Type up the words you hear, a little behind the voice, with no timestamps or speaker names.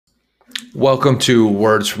Welcome to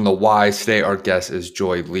Words from the Wise. Today, our guest is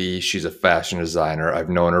Joy Lee. She's a fashion designer. I've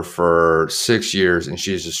known her for 6 years, and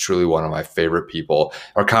she's just truly one of my favorite people.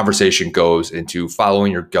 Our conversation goes into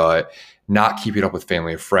following your gut, not keeping up with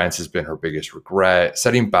family and friends has been her biggest regret,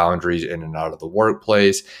 setting boundaries in and out of the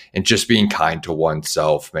workplace, and just being kind to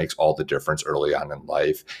oneself makes all the difference early on in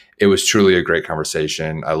life. It was truly a great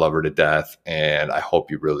conversation. I love her to death, and I hope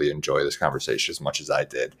you really enjoy this conversation as much as I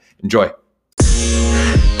did. Enjoy.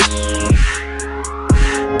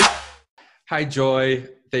 Hi, Joy.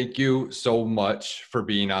 Thank you so much for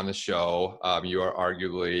being on the show. You are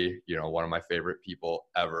arguably, one of my favorite people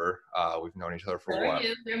ever. We've known each other for So are what?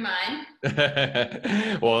 you. You're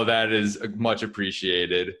mine. Well, that is much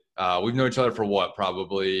appreciated. We've known each other for what?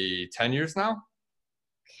 Probably 10 years now,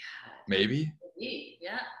 maybe.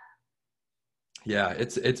 Yeah. Yeah,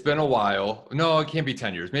 it's been a while. No, it can't be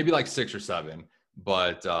 10 years. Maybe like 6 or 7.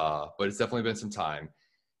 But it's definitely been some time.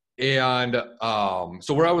 And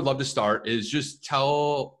so where I would love to start is just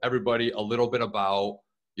tell everybody a little bit about,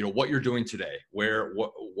 what you're doing today,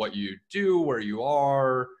 what you do, where you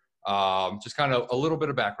are, just kind of a little bit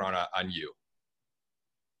of background on you.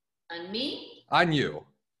 On me? On you.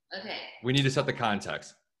 Okay. We need to set the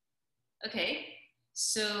context. Okay.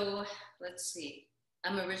 So let's see.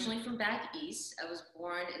 I'm originally from back east. I was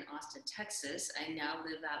born in Austin, Texas. I now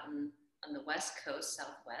live out on the West Coast,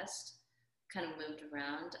 Southwest. Kind of moved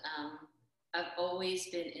around. I've always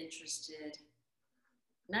been interested,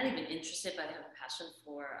 not even interested, but I have a passion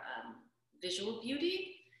for visual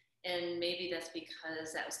beauty. And maybe that's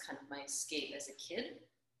because that was kind of my escape as a kid.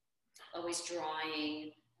 Always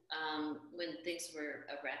drawing, when things were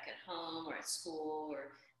a wreck at home or at school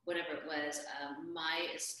or whatever it was, my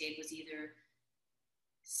escape was either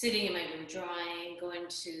sitting in my room drawing, going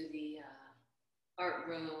to the art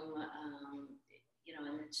room,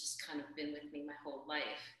 and it's just kind of been with me my whole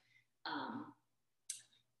life. Um,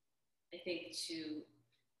 I think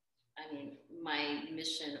my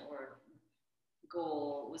mission or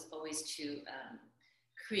goal was always to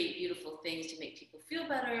create beautiful things to make people feel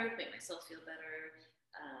better, make myself feel better.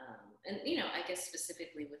 I guess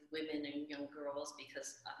specifically with women and young girls,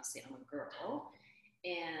 because obviously I'm a girl,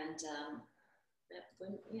 and that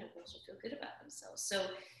girls should feel good about themselves. So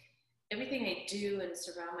everything I do and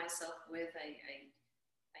surround myself with, I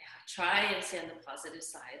try and stay on the positive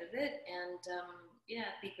side of it, and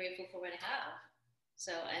be grateful for what I have.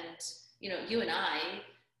 So, and you and I,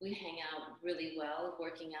 we hang out really well,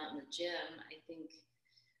 working out in the gym. I think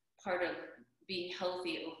part of being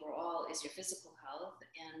healthy overall is your physical health,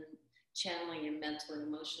 and channeling your mental and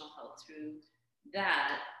emotional health through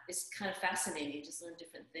that is kind of fascinating. Just learn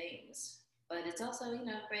different things, but it's also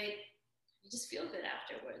great. You just feel good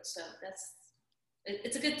afterwards. So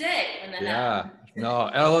it's a good day when that Yeah, happens. no,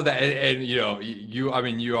 I love that. And I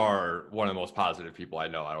mean, you are one of the most positive people I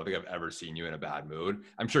know. I don't think I've ever seen you in a bad mood.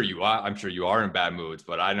 I'm sure you are. I'm sure you are in bad moods,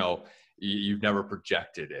 but I know you've never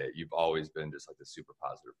projected it. You've always been just like a super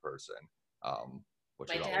positive person, which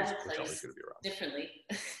My is dad always, would which tell you always going to be around. differently.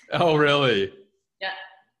 Oh, really? Yeah,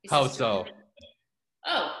 he How says, so?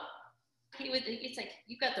 "Oh, he would." It's like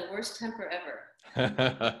you got the worst temper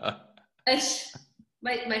ever. And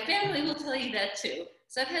my family will tell you that too.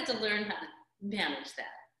 So I've had to learn how to manage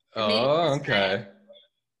that, and Oh, okay.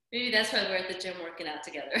 maybe that's why we're at the gym working out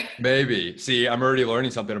together. Maybe. See, I'm already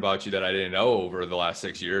learning something about you that I didn't know over the last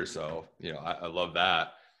 6 years. So, I love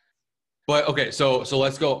that. But okay, so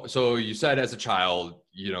let's go. So you said as a child,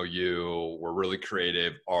 you were really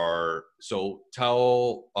creative. So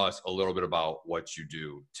tell us a little bit about what you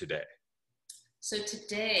do today. So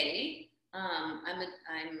today, I'm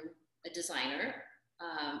a designer.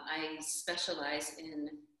 I specialize in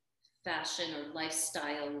fashion or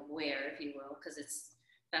lifestyle wear, if you will, because it's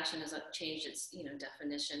fashion has changed its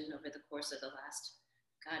definition over the course of the last,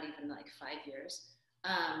 God, even like 5 years.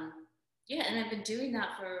 Um, yeah, and I've been doing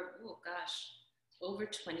that for over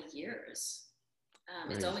 20 years.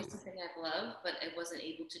 It's always Crazy. something I've loved, but I wasn't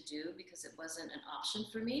able to do because it wasn't an option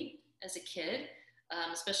for me as a kid.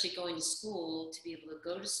 Especially going to school, to be able to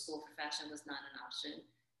go to school for fashion was not an option.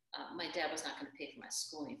 My dad was not going to pay for my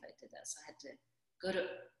schooling if I did that, so I had to go to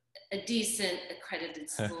a decent accredited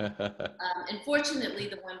school. And fortunately,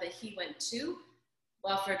 the one that he went to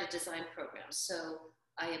offered a design program, so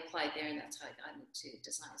I applied there, and that's how I got into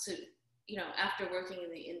design. So, after working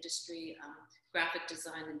in the industry, graphic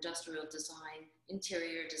design, industrial design,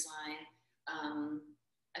 interior design, um,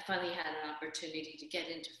 I finally had an opportunity to get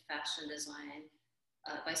into fashion design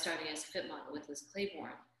by starting as a fit model with Liz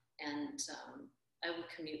Claiborne. And I would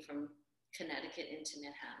commute from Connecticut into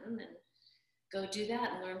Manhattan and go do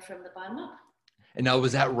that and learn from the bottom up. And now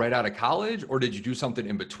was that right out of college or did you do something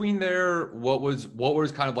in between there? What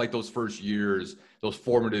was kind of like those first years, those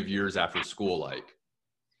formative years after school like?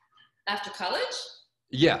 After college?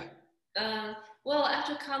 Yeah. Um, well,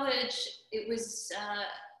 after college, it was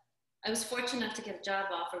I was fortunate enough to get a job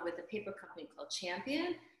offer with a paper company called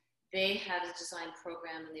Champion. They had a design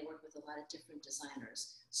program and they worked with a lot of different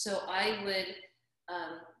designers. So I would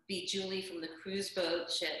be Julie from the cruise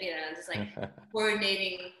boat ship, just like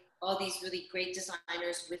coordinating all these really great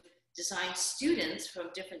designers with design students from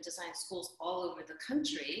different design schools all over the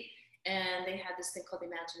country. And they had this thing called the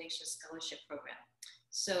Imagination Scholarship Program.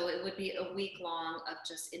 So it would be a week long of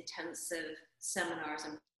just intensive seminars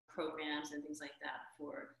and programs and things like that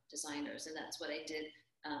for designers. And that's what I did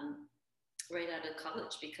right out of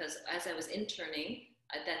college because as I was interning,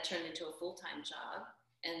 that turned into a full-time job.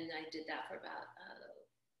 And I did that for about,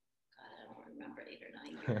 God, I don't remember, 8 or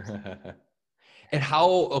 9 years. And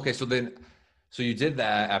so you did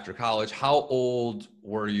that after college. How old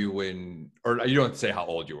were you when, or you don't have to say how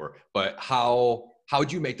old you were, but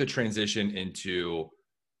how'd you make the transition into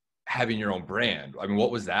having your own brand? I mean,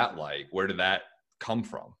 what was that like? Where did that come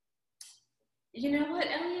from? You know what,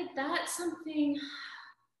 Elliot? That's something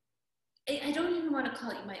I don't even want to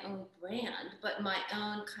call it my own brand, but my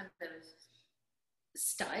own kind of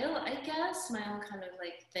style, I guess, my own kind of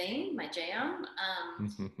like thing, my jam.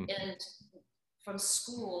 And from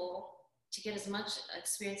school to get as much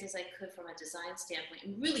experience as I could from a design standpoint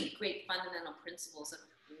and really great fundamental principles of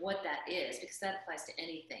what that is, because that applies to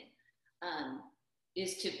anything,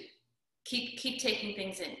 is to keep taking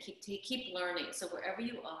things in, keep learning. So wherever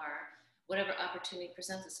you are, whatever opportunity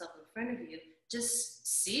presents itself in front of you, just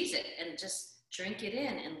seize it and just drink it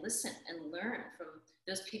in and listen and learn from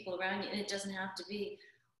those people around you. And it doesn't have to be,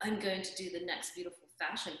 I'm going to do the next beautiful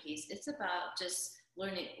fashion piece. It's about just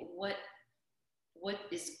learning what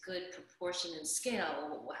is good proportion and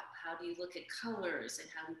scale. How do you look at colors and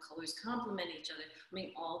how do colors complement each other? I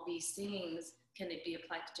mean, all these things can be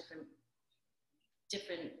applied to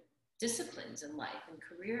different disciplines in life and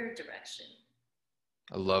career direction.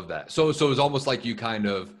 I love that. So it was almost like you kind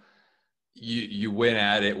of you went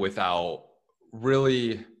at it without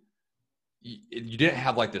really you didn't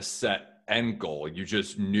have like this set end goal. You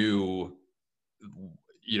just knew,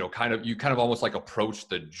 you kind of almost like approached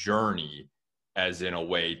the journey as in a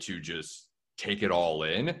way to just take it all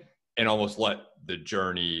in and almost let the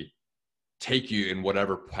journey take you in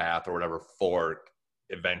whatever path or whatever fork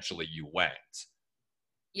eventually you went.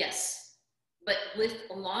 Yes, but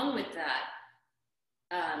along with that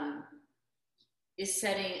is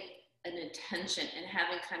setting an intention and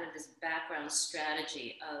having kind of this background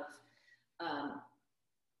strategy of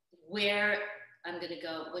where I'm going to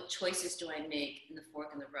go, what choices do I make in the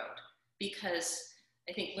fork in the road? Because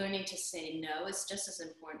I think learning to say no is just as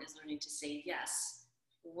important as learning to say yes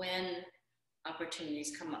when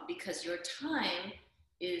opportunities come up, because your time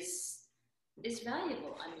is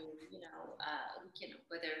valuable. I mean,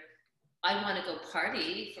 whether I want to go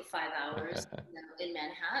party for 5 hours in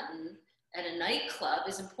Manhattan at a nightclub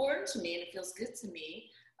is important to me and it feels good to me,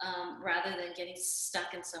 rather than getting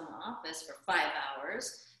stuck in some office for 5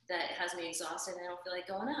 hours that has me exhausted and I don't feel like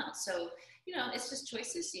going out. So, it's just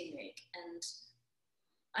choices you make. And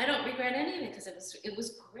I don't regret any of it because it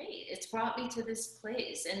was great. It's brought me to this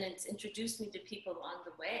place and it's introduced me to people along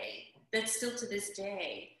the way that still to this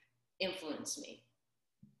day influence me.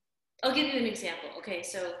 I'll give you an example. Okay,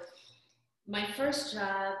 so my first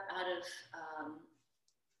job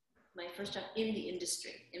in the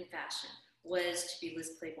industry, in fashion, was to be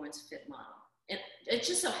Liz Claiborne's fit model. And it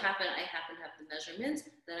just so happened I happened to have the measurements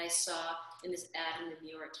that I saw in this ad in the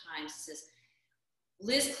New York Times. It says,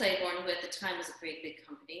 Liz Claiborne, who at the time was a great big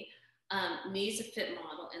company, needs a fit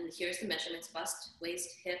model, and here's the measurements: bust, waist,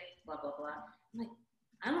 hip, blah, blah, blah. I'm like,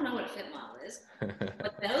 I don't know what a fit model is,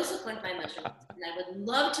 but those look like my measurements, and I would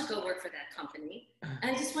love to go work for that company.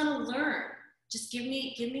 And I just want to learn. Just give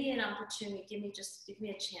me an opportunity. Give me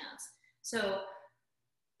a chance. So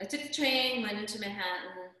I took the train, went into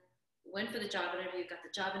Manhattan, went for the job interview, got the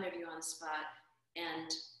job interview on the spot,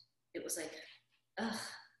 and it was like, ugh,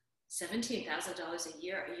 $17,000 a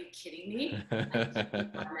year? Are you kidding me? I can't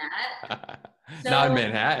on that. So, not in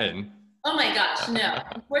Manhattan. Oh my gosh, no.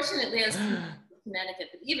 Unfortunately, I was in Connecticut,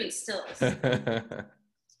 but even still. So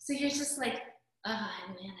you're just like, oh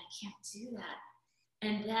man, I can't do that.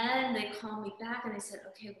 And then they called me back and they said,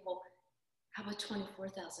 okay, well, how about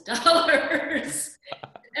 $24,000?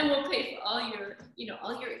 And we'll pay for all your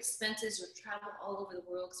expenses, your travel all over the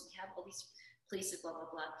world because we have all these places, blah, blah,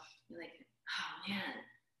 blah. You're like, oh man,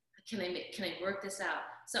 can I work this out?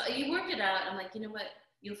 So you work it out. I'm like, you know what?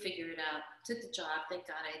 you'll figure it out. Took the job. Thank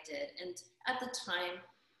God I did. And at the time,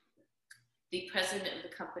 the president of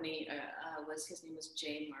the company his name was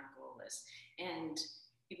Jay Margolis. And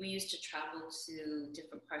we used to travel to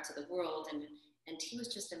different parts of the world. And he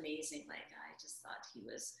was just amazing. Like, I just thought he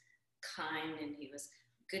was kind and he was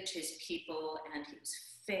good to his people and he was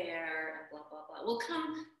fair and blah, blah, blah. We'll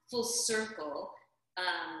come full circle.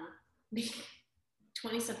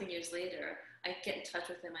 20 something years later, I get in touch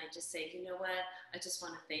with him. I just say, you know what? I just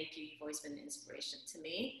want to thank you. You've always been an inspiration to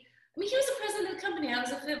me. I mean, he was the president of the company. I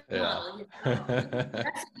was a fifth model. You know?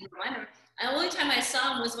 That's the only time I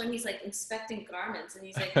saw him was when he's like inspecting garments, and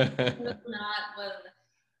he's like, not well.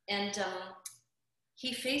 And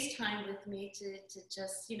he FaceTimed with me to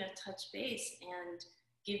just, you know, touch base and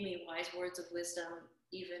give me wise words of wisdom,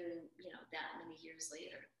 even, you know, that many years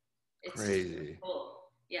later. It's crazy. Really cool.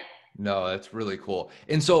 Yeah. No, that's really cool.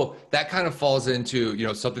 And so that kind of falls into, you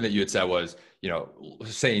know, something that you had said was, you know,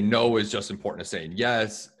 saying no is just important as saying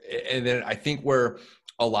yes. And then I think where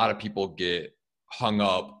a lot of people get hung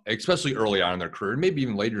up, especially early on in their career, maybe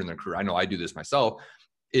even later in their career, I know I do this myself,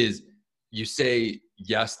 is you say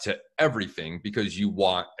yes to everything because you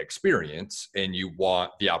want experience and you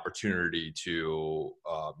want the opportunity to,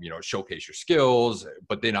 you know, showcase your skills,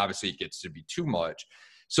 but then obviously it gets to be too much.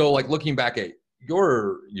 So like looking back at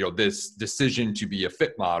your, you know, this decision to be a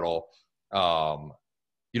fit model,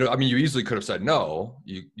 you know, I mean, you easily could have said no.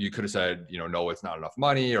 You could have said, you know, no, it's not enough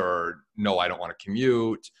money, or no, I don't want to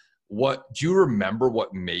commute. What do you remember?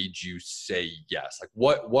 What made you say yes? Like,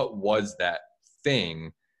 what was that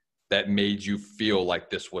thing that made you feel like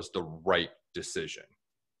this was the right decision?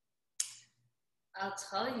 I'll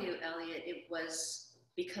tell you, Elliot, it was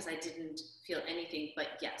because I didn't feel anything but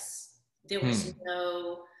yes. There was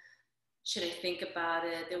no, should I think about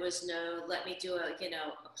it? There was no, let me do a, you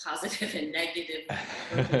know, a positive and negative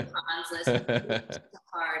cons list. It's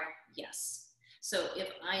hard, yes. So if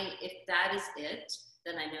that is it,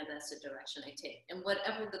 then I know that's the direction I take. And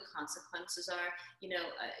whatever the consequences are, you know,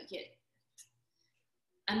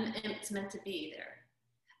 it's meant to be there.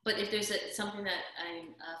 But if there's something that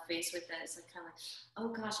I'm faced with that is like kind of like,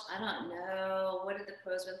 oh gosh, I don't know, what are the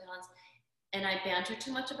pros and cons? And I banter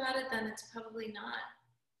too much about it, then it's probably not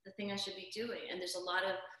the thing I should be doing. And there's a lot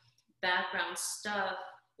of background stuff,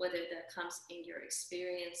 whether that comes in your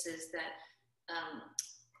experiences that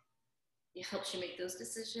it helps you make those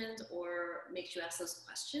decisions or makes you ask those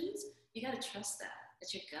questions. You got to trust that.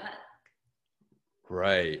 It's your gut.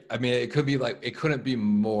 Right. I mean, it could be like, it couldn't be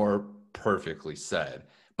more perfectly said.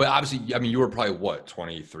 But obviously, I mean, you were probably what,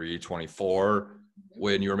 23, 24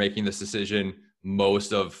 when you were making this decision.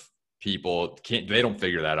 Most of people they don't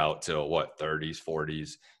figure that out till what, 30s,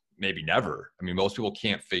 40s, maybe never. I mean, most people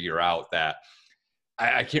can't figure out that.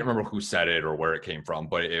 I can't remember who said it or where it came from,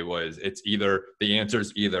 but it's either, the answer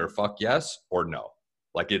is either fuck yes or no.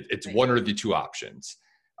 Like it's one or the two options.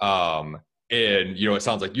 And, you know, it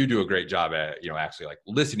sounds like you do a great job at, you know, actually like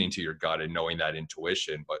listening to your gut and knowing that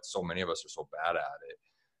intuition, but so many of us are so bad at it.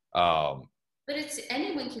 But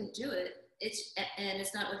anyone can do it. And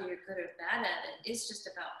it's not whether you're good or bad at it. It's just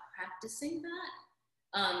about practicing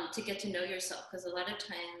that to get to know yourself. Because a lot of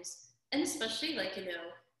times, and especially like, you know,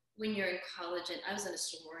 when you're in college, and I was in a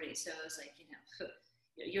sorority, so it was like, you know,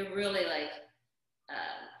 you're really like,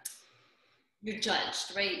 you're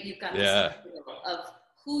judged, right? You've got this of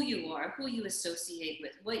who you are, who you associate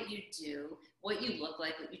with, what you do, what you look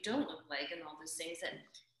like, what you don't look like, and all those things. And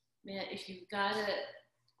man, if you've got to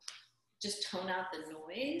just tone out the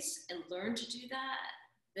noise and learn to do that,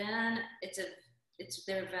 then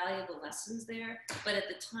there are valuable lessons there. But at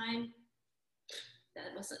the time, that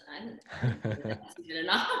wasn't, I didn't think that was even an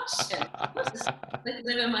option. I was just like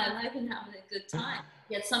living my life and having a good time.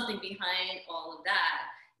 Yet something behind all of that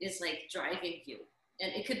is like driving you.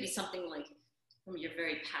 And it could be something like from your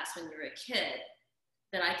very past when you were a kid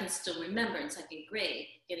that I can still remember in second grade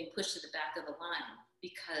getting pushed to the back of the line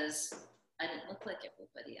because I didn't look like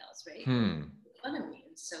everybody else, right? In front of me.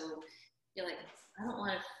 And so you're like, I don't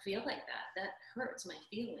want to feel like that. That hurts my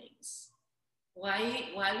feelings. Why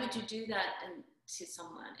would you do that to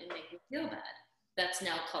someone and make me feel bad? That's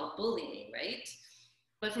now called bullying, right?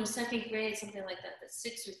 But from second grade, something like that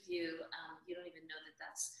sticks with you, you don't even know that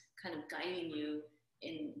that's kind of guiding you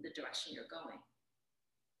in the direction you're going.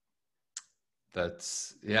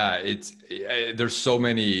 That's, yeah, there's so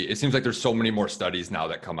many, it seems like there's so many more studies now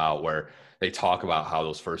that come out where they talk about how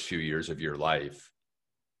those first few years of your life,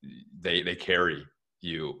 they carry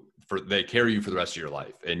you for the rest of your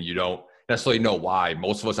life. And you don't necessarily know why.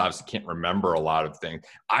 Most of us obviously can't remember a lot of things.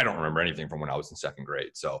 I don't remember anything from when I was in second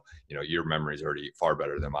grade. So, you know, your memory is already far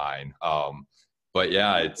better than mine. But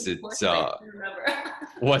yeah, Fourth grade, I don't remember.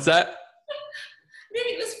 what's that? Maybe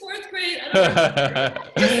it was fourth grade. I don't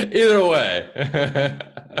remember. Either way.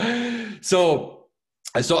 so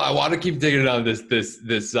I want to keep digging on this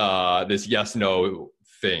yes no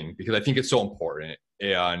thing because I think it's so important.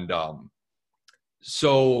 And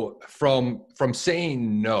so from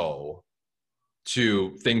saying no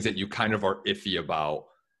to things that you kind of are iffy about,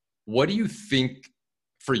 what do you think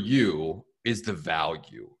for you is the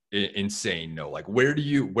value in saying no? Like where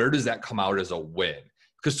does that come out as a win?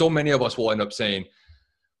 Because so many of us will end up saying,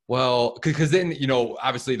 well, because then,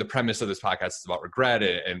 obviously the premise of this podcast is about regret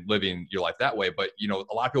and living your life that way. But,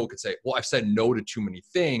 a lot of people could say, well, I've said no to too many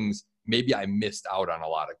things. Maybe I missed out on a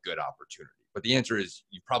lot of good opportunity. But the answer is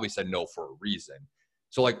you probably said no for a reason.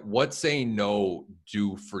 So like what's saying no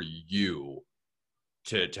do for you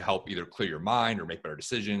to help either clear your mind or make better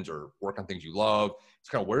decisions or work on things you love? It's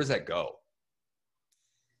kind of, where does that go?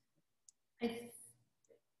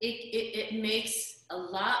 It makes a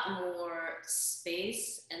lot more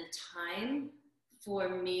space and time for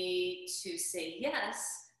me to say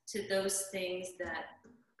yes to those things that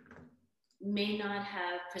may not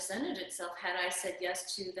have presented itself had I said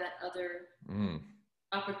yes to that other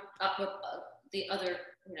the other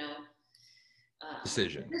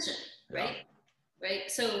decision, right? Yeah. Right.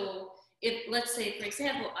 So if, let's say, for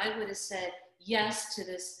example, I would have said yes to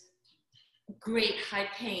this great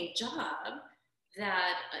high-paying job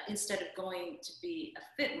that instead of going to be a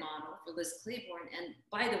fit model for Liz Claiborne, and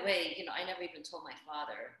by the way, I never even told my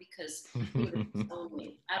father because he would have told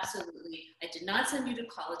me, absolutely, I did not send you to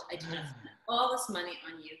college. I did not spend all this money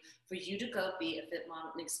on you for you to go be a fit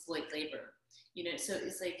model and exploit labor. So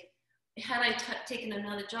it's like, had I taken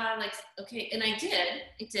another job, like, okay, and I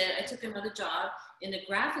took another job in a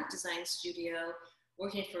graphic design studio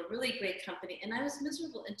working for a really great company, and I was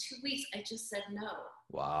miserable. In 2 weeks, I just said no.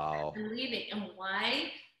 Wow. I'm leaving. And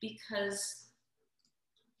why? Because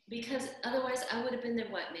otherwise I would have been there,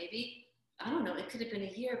 maybe, I don't know, it could have been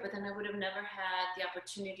a year, but then I would have never had the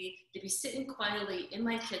opportunity to be sitting quietly in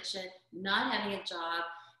my kitchen, not having a job,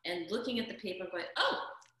 and looking at the paper going, oh,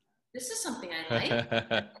 this is something I like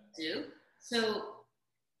to do. So,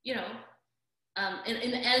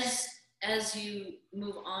 and as you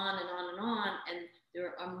move on and on and on, and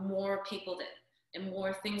there are more people and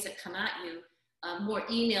more things that come at you, more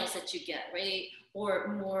emails that you get, right? Or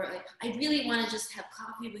more like, I really want to just have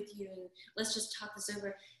coffee with you and let's just talk this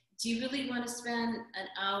over. Do you really want to spend an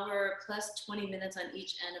hour plus 20 minutes on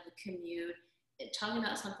each end of a commute talking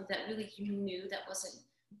about something that really you knew that wasn't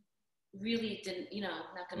really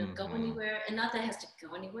not going to go anywhere? And not that it has to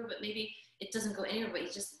go anywhere, but maybe it doesn't go anywhere, but you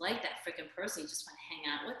just like that freaking person. You just want to hang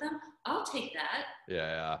out with them. I'll take that.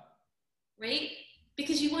 Yeah. Right?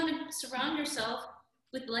 Because you want to surround yourself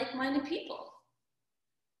with like-minded people.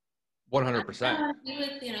 100%. I don't want to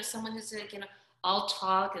be with, someone who's like, all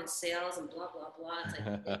talk and sales and blah, blah, blah. It's like,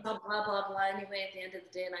 it's all blah, blah, blah anyway at the end of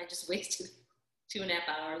the day, and I just wasted 2.5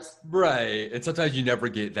 hours. Right. And sometimes you never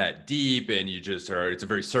get that deep and it's a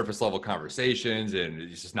very surface level conversations and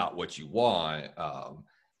it's just not what you want.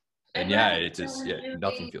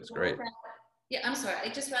 Nothing feels great. Yeah, I'm sorry. I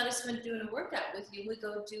just rather spend doing a workout with you. We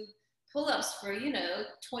go do pull-ups for,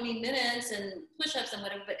 20 minutes and push-ups and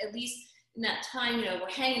whatever, but at least in that time, we're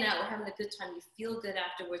hanging out, we're having a good time, you feel good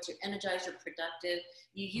afterwards, you're energized, you're productive,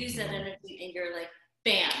 you use that energy and you're like,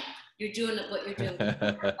 bam, you're doing what you're doing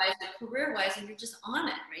career-wise, and you're just on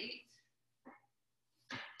it, right?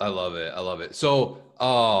 I love it. So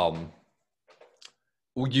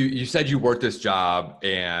you said you worked this job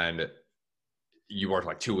and you worked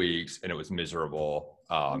like 2 weeks and it was miserable,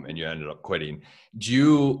 and you ended up quitting. Do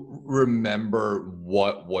you remember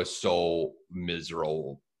what was so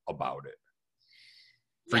miserable about it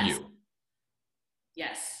for you?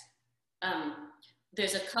 Yes.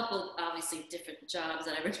 There's a couple, obviously, different jobs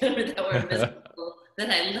that I remember that were miserable that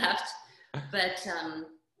I left, but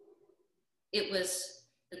it was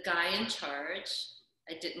the guy in charge.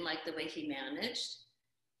 I didn't like the way he managed.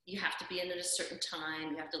 You have to be in at a certain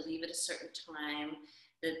time. You have to leave at a certain time.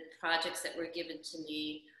 The projects that were given to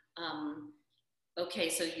me, okay,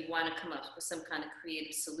 so you want to come up with some kind of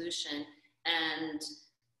creative solution, and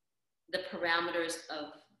the parameters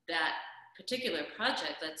of that particular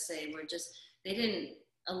project, let's say, they didn't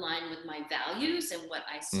align with my values and what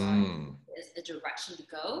I saw as a direction to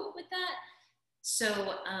go with that.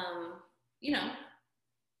 So,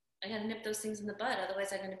 I got to nip those things in the bud.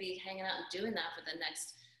 Otherwise, I'm going to be hanging out and doing that for the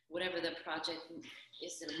next, whatever the project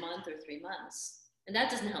is, in a month or 3 months. And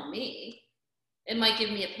that doesn't help me. It might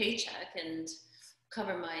give me a paycheck and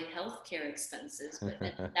cover my healthcare expenses. But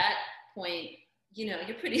at that point, you're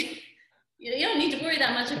pretty You don't need to worry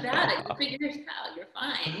that much about it. You figure it out. You're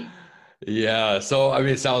fine. Yeah. So, I mean,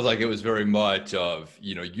 it sounds like it was very much of,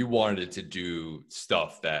 you wanted to do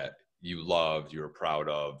stuff that you loved, you were proud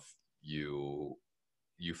of, you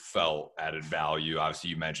you felt added value.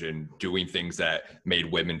 Obviously, you mentioned doing things that made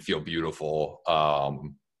women feel beautiful.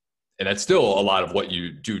 And that's still a lot of what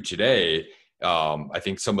you do today. I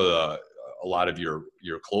think a lot of your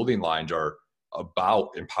clothing lines are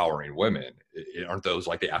about empowering women. Aren't those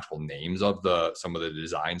like the actual names of some of the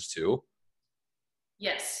designs too?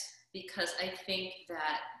 Yes, because I think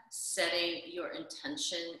that setting your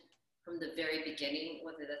intention from the very beginning,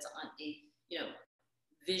 whether that's on a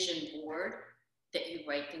vision board that you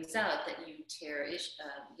write things out, that you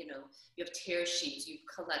you have tear sheets, you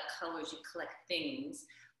collect colors, you collect things.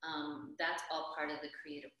 That's all part of the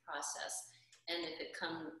creative process. And if it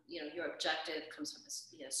comes, your objective comes from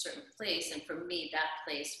a certain place, and for me, that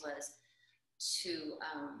place was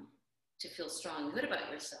to feel strong and good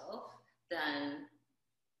about yourself. Then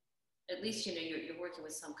at least you're working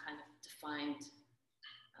with some kind of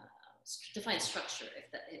defined structure.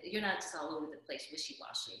 If that, you're not just all over the place,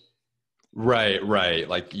 wishy-washy. Right.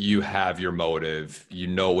 Like you have your motive, you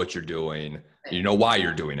know what you're doing, Right. you know why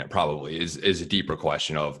you're doing it. Probably is a deeper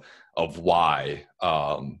question of why.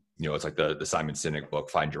 It's like the Simon Sinek book,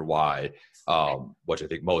 Find Your Why, which I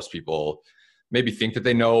think most people maybe think that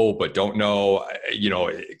they know but don't know.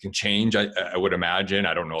 It can change. I would imagine.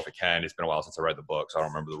 I don't know if it can. It's been a while since I read the book, so I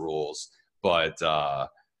don't remember the rules. But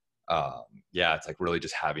yeah, it's like really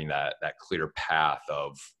just having that clear path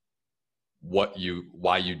of why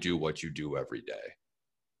you do what you do every day.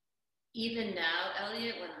 Even now,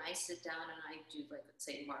 Elliot, when I sit down and I do, like, let's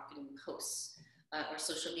say, marketing posts or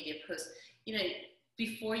social media posts,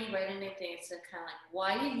 before you write anything, it's kind of like,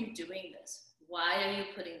 why are you doing this? Why are you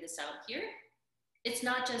putting this out here? It's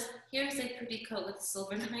not just, here's a pretty coat with a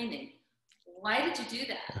silver lining. Why did you do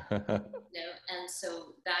that? And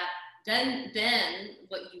so that then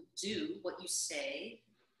what you do, what you say,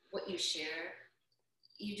 what you share,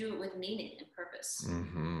 you do it with meaning and purpose.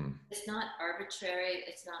 Mm-hmm. It's not arbitrary.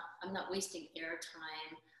 I'm not wasting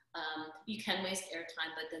airtime. You can waste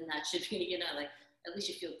airtime, but then that should be, like, at least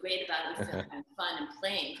you feel great about it. You feel kind of fun and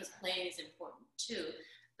playing, because playing is important too.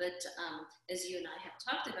 But as you and I have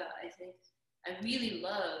talked about, I think I really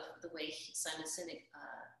love the way Simon Sinek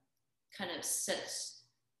kind of sets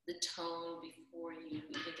the tone before you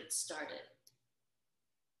even get started.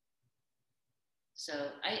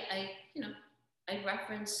 So I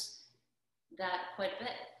reference that quite a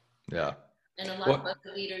bit. Yeah. And a lot of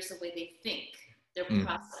other leaders, the way they think, their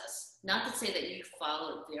process. Not to say that you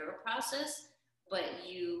follow their process, but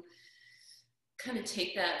you kind of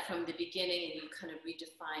take that from the beginning and you kind of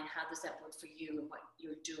redefine how does that work for you and what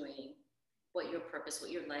you're doing, what your purpose,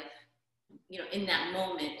 what your life, in that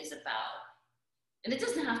moment is about. And it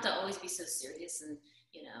doesn't have to always be so serious and,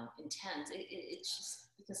 intense. It's just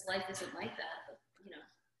because life isn't like that. But,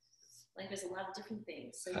 life is a lot of different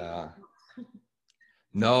things. So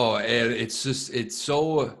no, and it's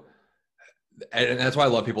so, and that's why I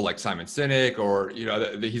love people like Simon Sinek, or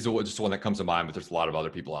he's just one that comes to mind. But there's a lot of other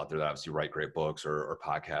people out there that obviously write great books or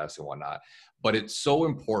podcasts and whatnot. But it's so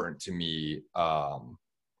important to me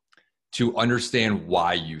to understand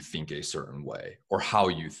why you think a certain way, or how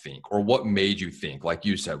you think, or what made you think. Like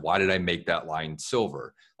you said, why did I make that line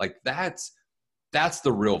silver? Like that's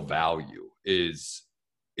the real value, is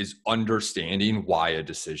understanding why a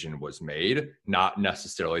decision was made, not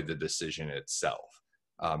necessarily the decision itself.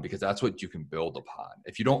 Because that's what you can build upon.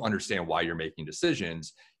 If you don't understand why you're making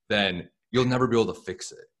decisions, then you'll never be able to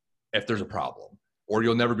fix it if there's a problem, or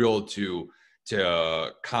you'll never be able to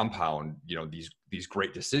compound, these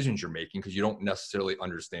great decisions you're making, because you don't necessarily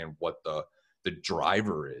understand what the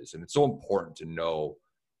driver is. And it's so important to know,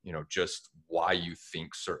 just why you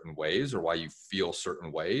think certain ways, or why you feel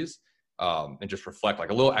certain ways, and just reflect.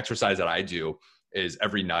 Like a little exercise that I do is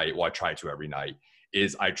every night, well, I try to every night,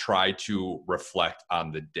 is I try to reflect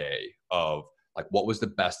on the day of, like, what was the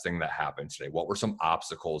best thing that happened today? What were some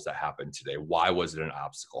obstacles that happened today? Why was it an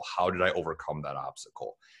obstacle? How did I overcome that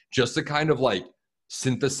obstacle? Just to kind of like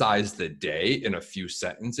synthesize the day in a few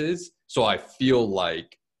sentences, so I feel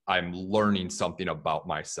like I'm learning something about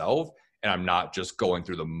myself, and I'm not just going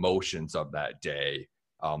through the motions of that day,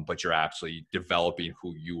 but you're actually developing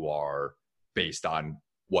who you are based on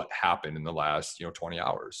what happened in the last 20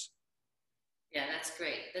 hours. Yeah, that's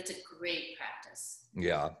great. That's a great practice.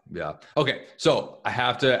 Yeah. Okay, so I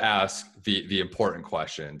have to ask the important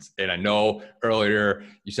questions. And I know earlier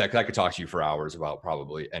you said I could talk to you for hours about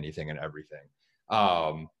probably anything and everything.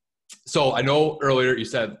 So I know earlier you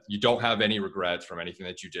said you don't have any regrets from anything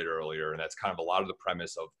that you did earlier, and that's kind of a lot of the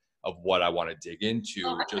premise of what I want to dig Oh, into.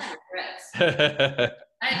 I've Just had regrets.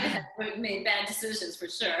 I've made bad decisions for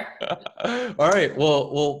sure. all right.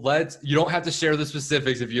 Well, you don't have to share the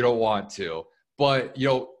specifics if you don't want to, but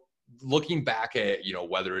looking back at,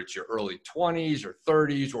 whether it's your early 20s or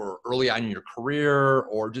 30s or early on in your career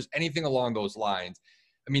or just anything along those lines,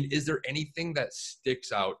 I mean, is there anything that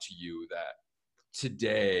sticks out to you that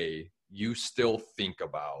today you still think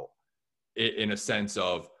about in a sense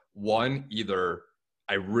of, one, either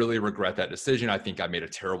I really regret that decision, I think I made a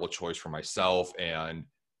terrible choice for myself, and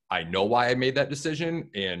I know why I made that decision,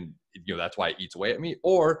 and that's why it eats away at me?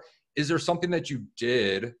 Or is there something that you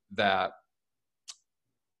did that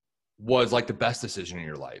was like the best decision in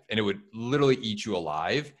your life and it would literally eat you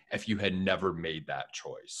alive if you had never made that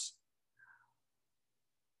choice?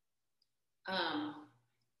 Um,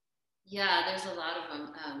 yeah, there's a lot of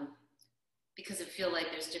them, because I feel like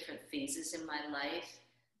there's different phases in my life.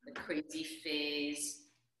 The crazy phase,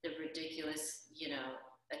 the ridiculous,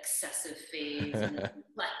 excessive phase, and the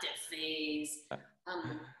reflective phase.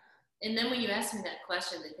 Um, and then when you ask me that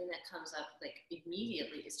question, the thing that comes up like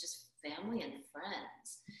immediately is just family and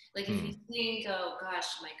friends. Like if you think, oh gosh,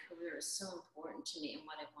 my career is so important to me and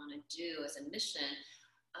what I want to do as a mission,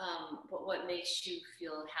 but what makes you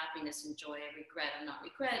feel happiness and joy, regret or not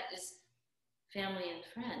regret, is family and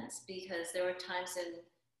friends. Because there were times in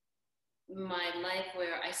my life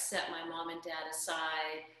where I set my mom and dad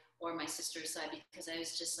aside or my sister aside because I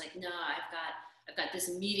was just like, no, I've got this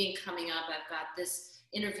meeting coming up, I've got this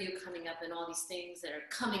interview coming up, and all these things that are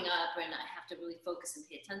coming up, and I have to really focus and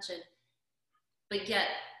pay attention. But yet,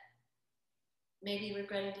 maybe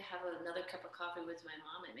regretting to have another cup of coffee with my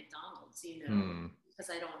mom at McDonald's, because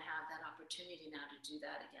I don't have that opportunity now to do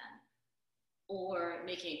that again. Or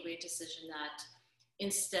making a great decision that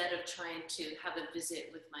instead of trying to have a visit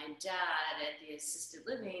with my dad at the assisted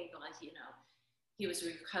living, like, he was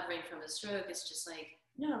recovering from a stroke, it's just like,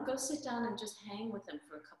 no, go sit down and just hang with him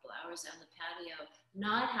for a couple hours on the patio,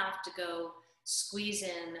 not have to go squeeze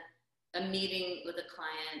in a meeting with a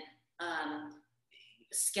client,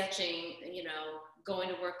 sketching, going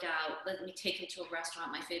to work out, let me take him to a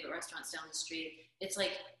restaurant, my favorite restaurant's down the street. It's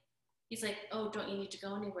like, he's like, oh, don't you need to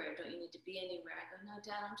go anywhere? Don't you need to be anywhere? I go, no,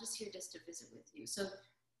 Dad, I'm just here just to visit with you. So,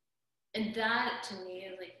 and that to me,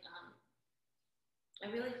 like,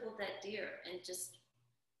 I really hold that dear. And just,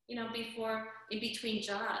 before, in between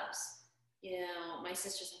jobs, my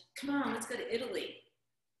sister's like, come on, let's go to Italy.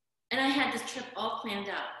 And I had this trip all planned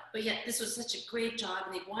out, but yet this was such a great job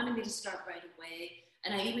and they wanted me to start right away.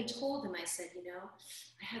 And I even told them, I said,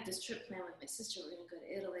 I had this trip planned with my sister, we're gonna go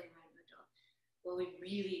to Italy, right? Well, we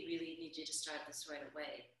really, really need you to start this right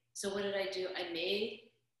away. So what did I do? I made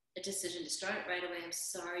a decision to start it right away. I'm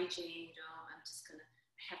sorry, Jane, I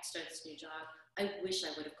have to start this new job. I wish I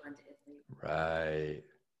would have gone to Italy. Right.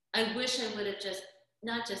 I wish I would have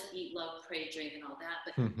not just eat, love, pray, drink, and all that,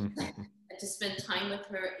 but to spend time with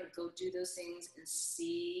her and go do those things and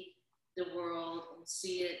see the world and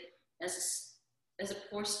see it as a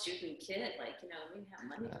poor student kid. Like, we didn't have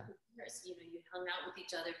money for years. You hung out with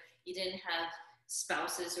each other. You didn't have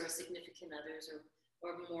spouses or significant others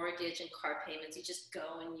or mortgage and car payments. You just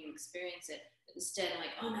go and you experience it. Instead, I'm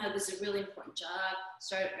like, oh no, this is a really important job.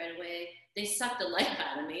 Start it right away. They sucked the life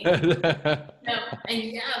out of me. And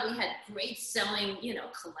yeah, we had great selling,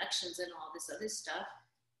 collections and all this other stuff.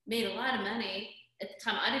 Made a lot of money. At the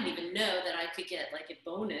time, I didn't even know that I could get like a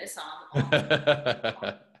bonus on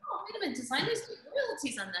wait a minute, designers do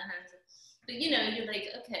royalties on that. But you're like,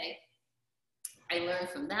 okay. I learned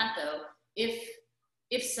from that though, if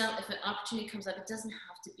an opportunity comes up, it doesn't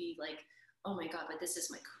have to be like, oh my God, but this is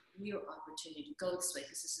my career opportunity to go this way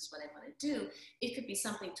because this is what I want to do. It could be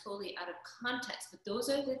something totally out of context, but those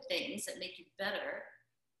are the things that make you better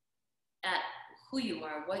at who you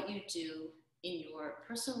are, what you do in your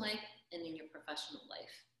personal life and in your professional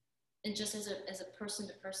life. And just as a person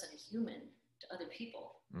to person, a human to other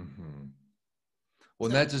people. Mm-hmm. Well,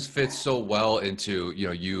 so that just fits so well into,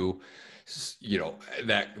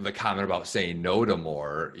 that the comment about saying no to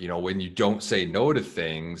more. When you don't say no to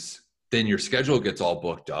things, then your schedule gets all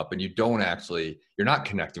booked up and you're not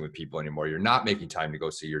connecting with people anymore. You're not making time to go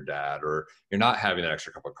see your dad, or you're not having that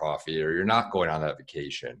extra cup of coffee, or you're not going on that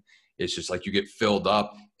vacation. It's just like you get filled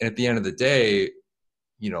up. And at the end of the day,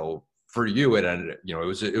 for you, it ended,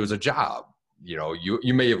 it was a job.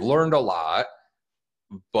 You may have learned a lot,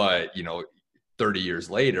 but 30 years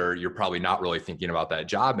later, you're probably not really thinking about that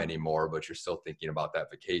job anymore, but you're still thinking about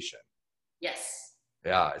that vacation. Yes.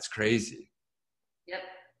 Yeah, it's crazy. Yep.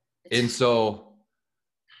 And so,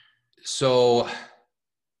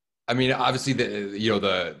 I mean, obviously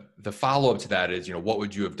the follow-up to that is, what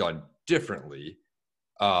would you have done differently?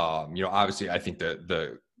 Obviously I think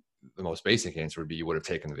the most basic answer would be you would have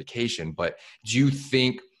taken the vacation, but do you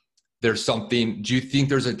think do you think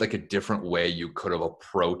there's like a different way you could have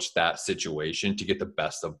approached that situation to get the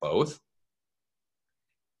best of both?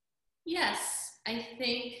 Yes, I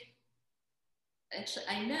think actually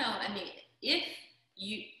I know. I mean, if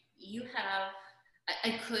you you have,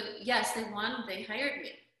 I could. Yes, they hired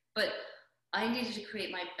me, but I needed to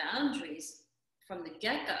create my boundaries from the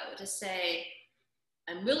get go to say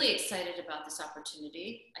I'm really excited about this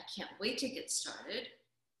opportunity. I can't wait to get started.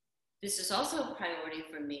 This is also a priority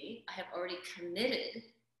for me. I have already committed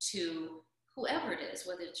to whoever it is,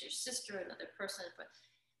 whether it's your sister, another person, but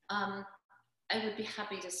I would be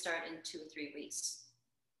happy to start in 2 or 3 weeks.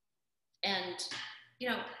 And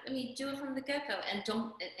I mean, do it from the get go. And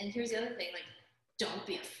don't. And here's the other thing: like, don't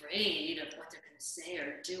be afraid of what they're going to say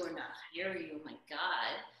or do or not hire you. Oh my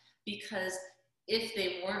God, because if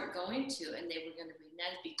they weren't going to, and they were going to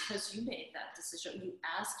renege because you made that decision, you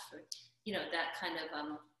asked for, that kind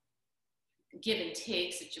of give and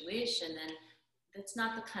take situation, then that's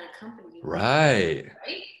not the kind of company you want, Right.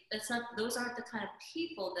 right? That's not, those aren't the kind of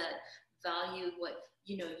people that value what,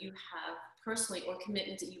 you have personally or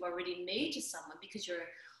commitments that you already made to someone because you're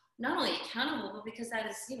not only accountable, but because that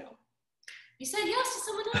is, you said yes to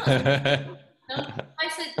someone else. I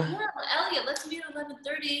said, yeah, Elliot, let's meet at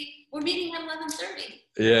 11:30. We're meeting at 11:30.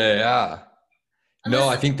 Yeah, yeah. No,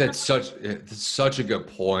 Unless I think that's such a good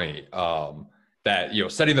point. That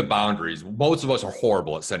setting the boundaries. Most of us are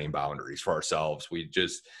horrible at setting boundaries for ourselves.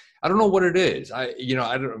 I don't know what it is. I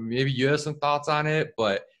don't. Maybe you have some thoughts on it,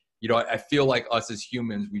 but I feel like us as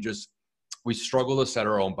humans, we struggle to set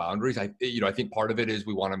our own boundaries. I think part of it is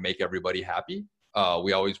we want to make everybody happy.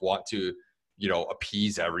 We always want to,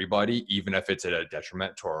 appease everybody, even if it's at a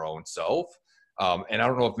detriment to our own self. And I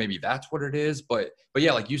don't know if maybe that's what it is, but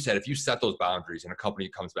yeah, like you said, if you set those boundaries and a company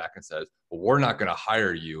comes back and says, well, we're not going to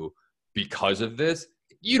hire you because of this,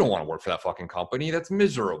 you don't want to work for that fucking company. That's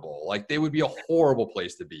miserable. Like they would be a horrible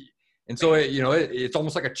place to be. And so, it's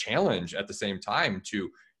almost like a challenge at the same time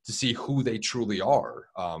to see who they truly are.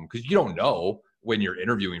 Cause you don't know when you're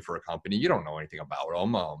interviewing for a company, you don't know anything about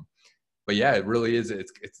them. But yeah, it really is.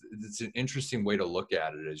 It's an interesting way to look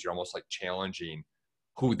at it, is you're almost like challenging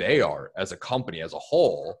who they are as a company as a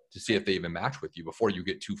whole to see if they even match with you before you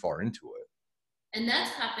get too far into it. And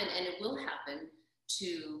that's happened, and it will happen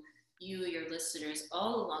to you, your listeners,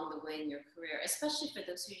 all along the way in your career, especially for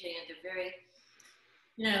those who they're very,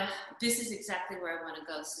 this is exactly where I want to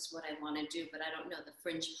go. This is what I want to do, but I don't know the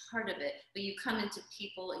fringe part of it. But you come into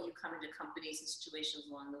people and you come into companies and situations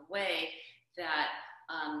along the way that,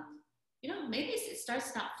 maybe it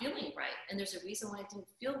starts not feeling right. And there's a reason why it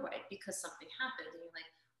didn't feel right because something happened. And you're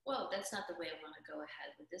like, whoa, that's not the way I want to go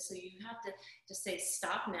ahead with this. So you have to just say,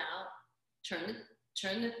 stop now, turn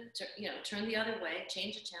the other way,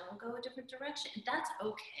 change the channel, go a different direction. And that's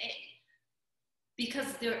okay.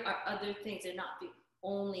 Because there are other things. They're not the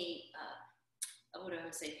only, what do I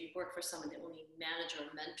want to say, if you work for someone, the only manager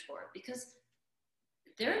or mentor, because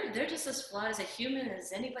they're just as flawed as a human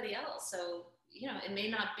as anybody else. So, it may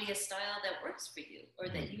not be a style that works for you or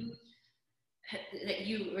that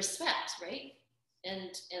you respect, right?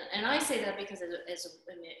 And I say that because as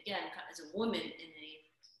a woman in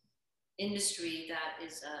a industry that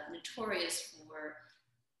is notorious for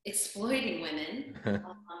exploiting women,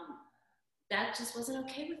 that just wasn't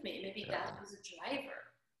okay with me. Maybe that was a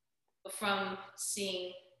driver from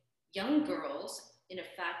seeing young girls in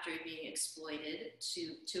a factory being exploited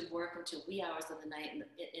to work until wee hours of the night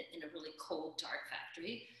in a really cold, dark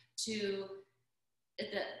factory, to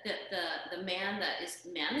the man that is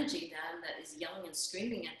managing them, that is yelling and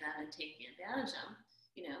screaming at them and taking advantage of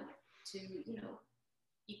them, to,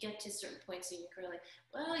 you get to certain points in your career like,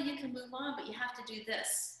 well, you can move on, but you have to do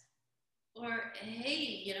this. Or,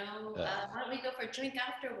 hey, why don't we go for a drink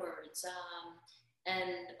afterwards?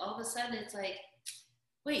 And all of a sudden it's like,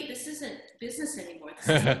 wait, this isn't business anymore.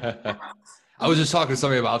 This is I was just talking to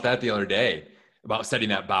somebody about that the other day, about setting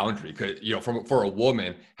that boundary. Because for a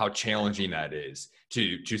woman, how challenging that is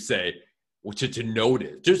to say, to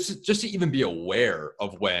notice, just to even be aware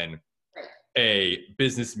of when a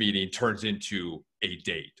business meeting turns into a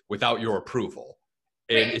date without your approval.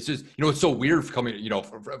 And it's just, it's so weird coming,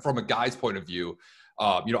 from a guy's point of view.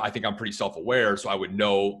 I think I'm pretty self-aware, so I would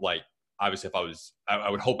know, like, obviously if I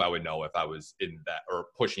would hope I would know if I was in that or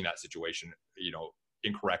pushing that situation,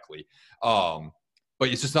 incorrectly. But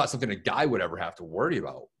it's just not something a guy would ever have to worry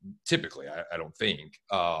about. Typically, I don't think.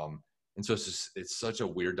 And so it's such a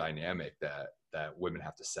weird dynamic that women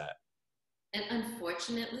have to set. And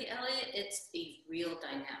unfortunately, Elliot, it's a real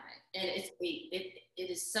dynamic, and it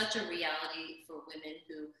is such a reality for women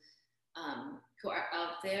who who are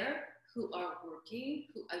out there, who are working,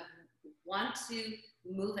 who want to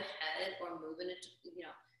move ahead or move in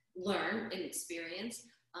learn and experience.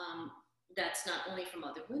 That's not only from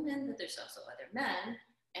other women, but there's also other men,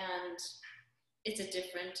 and it's a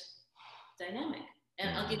different dynamic.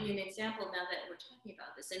 And I'll give you an example now that we're talking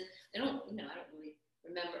about this. And I don't really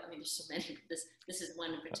remember. I mean, there's so many. This is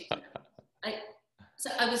one in particular.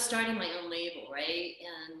 I was starting my own label, right?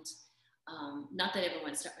 And not that I ever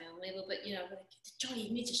want to start my own label, but like, Joy,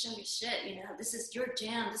 you need to show your shit. This is your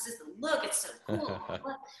jam. This is the look. It's so cool.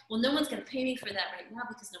 Well, no one's gonna pay me for that right now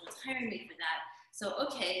because no one's hiring me for that. So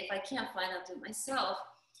okay, if I can't find, I'll do it myself.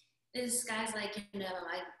 This guy's like,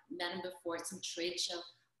 I met him before at some trade show.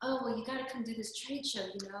 Oh, well, you got to come do this trade show,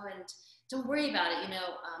 and don't worry about it.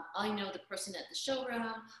 I know the person at the showroom.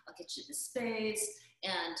 I'll get you the space,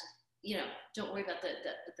 and don't worry about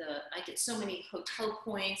the I get so many hotel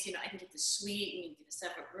points. I can get the suite, and you get the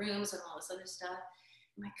separate rooms and all this other stuff.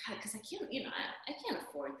 Oh my God, because I can't, I can't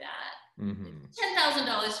afford that.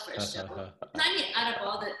 $10,000 for a show. I mean, out of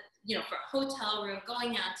all the, for a hotel room,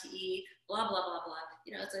 going out to eat, blah blah blah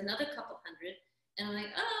blah. It's another couple hundred, and I'm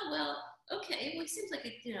like, oh well, okay, well, he seems like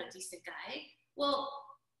a decent guy. Well,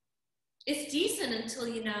 it's decent until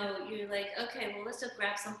you're like, okay, well, let's just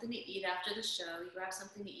grab something to eat after the show. You grab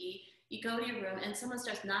something to eat, you go to your room, and someone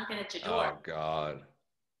starts knocking at your door. Oh God.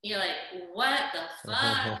 You're like, what the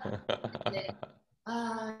fuck?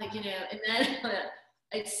 And then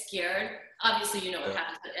it's scared. Obviously, what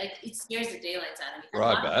happens, but it scares the daylights out of me.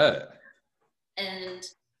 Right, I bet. And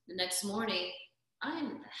the next morning, I'm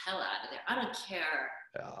the hell out of there. I don't care.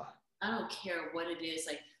 Yeah. I don't care what it is,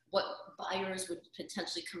 like what buyers would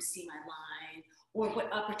potentially come see my line, or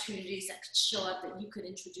what opportunities that could show up that you could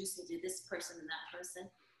introduce me to this person and that person.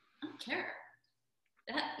 I don't care.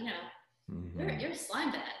 That, you're a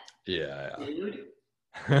slime bag. Yeah. Dude.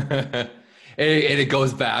 And it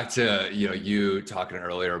goes back to, you talking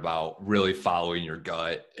earlier about really following your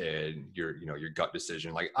gut and your gut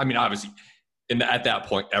decision. Like, I mean, obviously, at that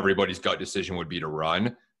point, everybody's gut decision would be to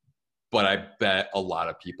run. But I bet a lot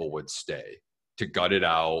of people would stay to gut it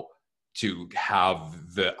out, to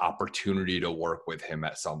have the opportunity to work with him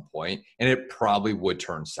at some point. And it probably would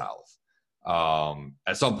turn south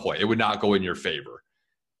at some point. It would not go in your favor.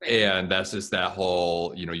 Right. And that's just that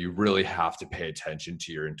whole, you really have to pay attention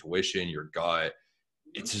to your intuition, your gut.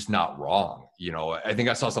 It's just not wrong. I think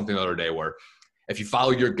I saw something the other day where if you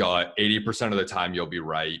follow your gut, 80% of the time you'll be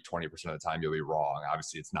right, 20% of the time you'll be wrong.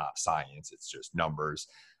 Obviously, it's not science, it's just numbers.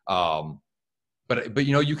 But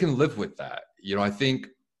you can live with that. I think,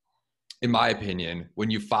 in my opinion, when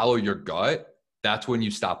you follow your gut, that's when you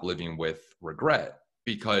stop living with regret,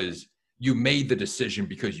 because you made the decision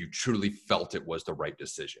because you truly felt it was the right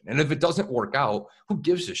decision. And if it doesn't work out, who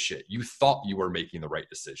gives a shit? You thought you were making the right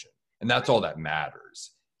decision. And that's all that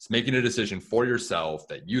matters. It's making a decision for yourself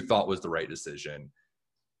that you thought was the right decision.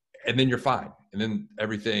 And then you're fine. And then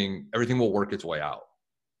everything will work its way out.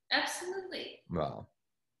 Absolutely. Wow.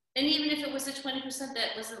 And even if it was the 20% that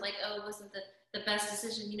wasn't like, it wasn't the best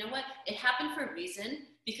decision, you know what? It happened for a reason,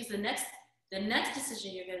 because the next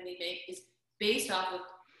decision you're going to make is based off of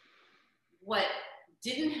what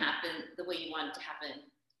didn't happen the way you wanted to happen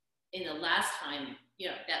in the last time,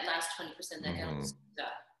 that last 20% that got screwed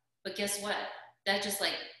up. But guess what? That just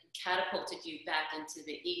like catapulted you back into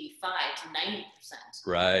the 85 to 90%.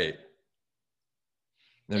 Right.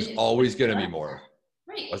 There's always going to be more.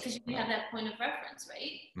 Right, because you have that point of reference,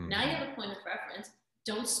 right? Now you have a point of reference.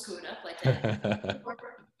 Don't screw it up like that. Or,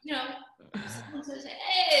 someone's going to say,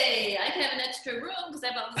 hey, I can have an extra room because I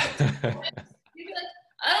bought this. You'd be like,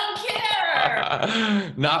 I don't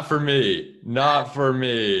care. Not for me. Not for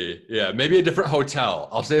me. Yeah, maybe a different hotel.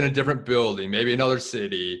 I'll stay in a different building, maybe another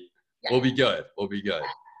city. Yeah. We'll be good. Yeah,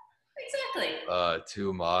 exactly.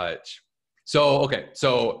 Too much. So, okay.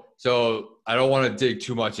 So I don't want to dig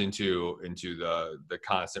too much into the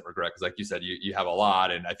constant regret, because like you said, you have a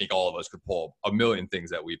lot, and I think all of us could pull a million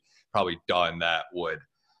things that we've probably done that would,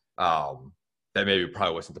 that maybe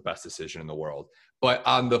probably wasn't the best decision in the world. But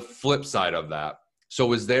on the flip side of that, so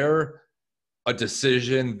was there a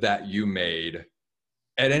decision that you made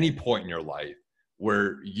at any point in your life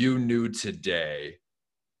where you knew today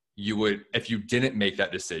you would, if you didn't make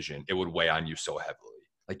that decision, it would weigh on you so heavily?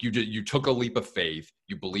 Like you took a leap of faith,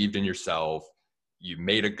 you believed in yourself, you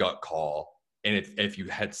made a gut call, and if you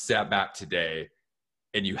had sat back today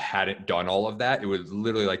and you hadn't done all of that, it would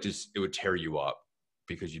literally it would tear you up,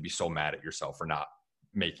 because you'd be so mad at yourself for not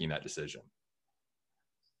making that decision.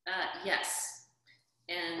 Yes.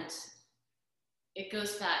 And it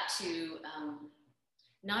goes back to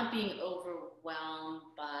not being overwhelmed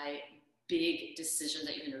by big decisions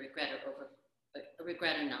that you're going to regret, or a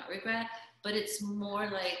regret or not regret, but it's more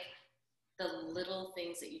like the little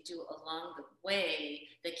things that you do along the way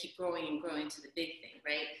that keep growing and growing to the big thing,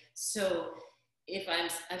 right? So if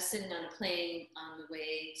I'm sitting on a plane on the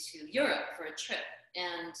way to Europe for a trip,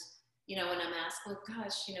 and when I'm asked, well,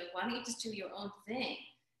 gosh, why don't you just do your own thing?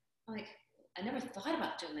 I'm like, I never thought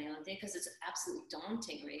about doing my own thing because it's absolutely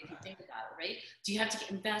daunting, right? If you think about it, right? Do you have to get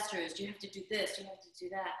investors? Do you have to do this? Do you have to do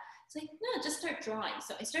that? It's like, no, just start drawing.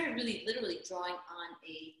 So I started really literally drawing on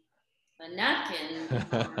a napkin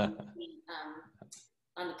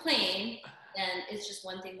on the plane, and it's just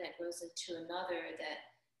one thing that grows into another that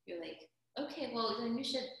you're like, okay, well, then you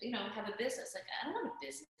should, have a business. Like, I don't want a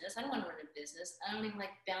business. I don't want to run a business. I don't even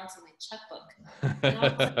like balancing my checkbook. And all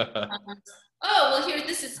of a sudden, oh, well, here,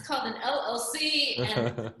 this is called an LLC,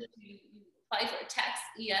 and you apply for a tax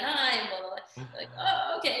ENI, and blah, blah, blah. Like,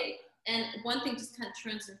 oh, okay. And one thing just kind of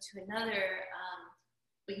turns into another.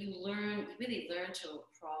 But you really learn to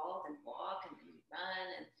crawl and walk and run,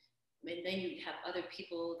 and then you have other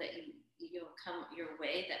people that you come your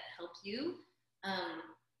way that help you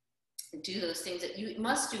do those things that you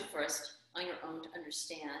must do first on your own to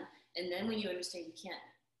understand. And then when you understand you can't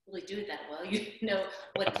really do it that well, you know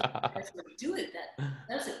what person to do it that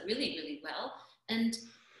does it really, really well. And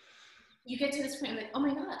you get to this point like, oh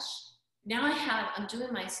my gosh, now I'm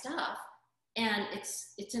doing my stuff, and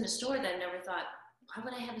it's in a store that I never thought, why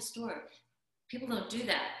would I have a store? People don't do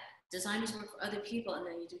that. Designers work for other people, and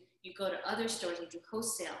then you go to other stores and do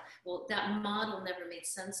wholesale. Well, that model never made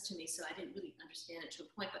sense to me, so I didn't really understand it to a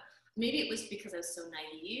point. But maybe it was because I was so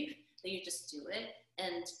naive that you just do it.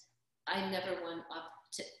 And I never want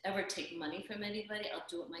to ever take money from anybody. I'll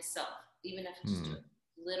do it myself, even if I just do it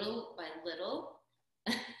little by little.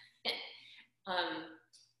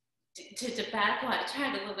 To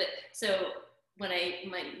backtrack a little bit. So when I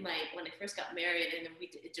first got married and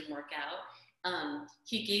it didn't work out,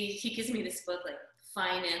 he gives me this book like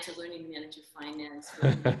Finance or Learning to Manage Your Finance.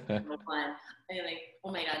 And I'm like,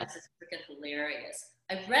 oh my God, this is freaking hilarious.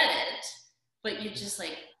 I read it, but you're just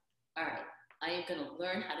like, all right, I am going to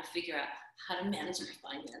learn how to figure out how to manage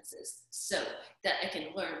my finances so that I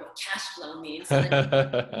can learn what cash flow means. So that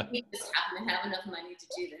I just happen to have enough money to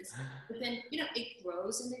do this. But then, it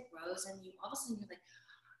grows and it grows, and you all of a sudden you're like,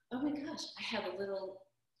 oh my gosh, I have a little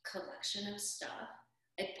collection of stuff.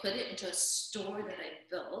 I put it into a store that I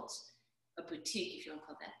built, a boutique, if you want to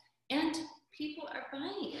call it that, and people are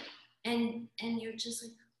buying it. And you're just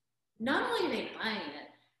like, not only are they buying it,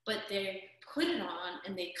 but they put it on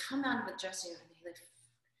and they come out of the dressing room and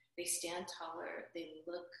they stand taller, they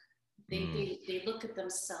look at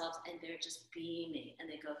themselves and they're just beaming, and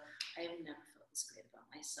they go, I have never felt this great about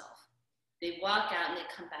myself. They walk out and they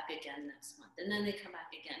come back again next month, and then they come back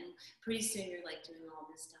again. Pretty soon you're like doing all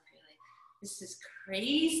this stuff. You're like, this is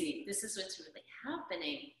crazy. This is what's really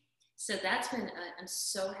happening. So that's when I'm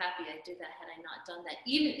so happy I did that. Had I not done that,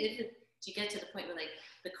 even if you get to the point where like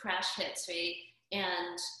the crash hits, right?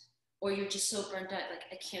 Or you're just so burnt out, like,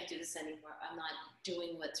 I can't do this anymore. I'm not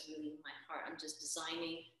doing what's really in my heart. I'm just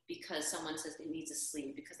designing because someone says it needs a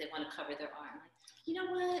sleeve because they want to cover their arm. Like, you know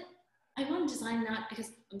what? I want to design not because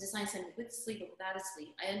I'm designing something with a sleeve or without a sleeve.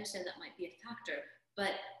 I understand that might be a factor,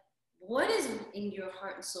 but what is in your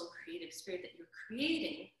heart and soul creative spirit that you're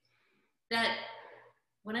creating? That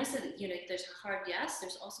when I said, there's a hard yes,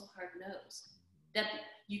 there's also hard no's. That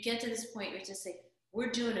you get to this point where you just say, we're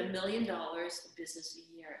doing $1 million of business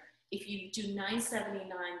a year. If you do 979,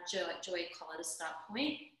 Joy, call it a stop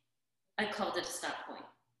point. I called it a stop point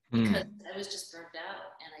because I was just burnt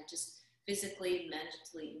out, and I just physically,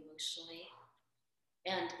 mentally, emotionally,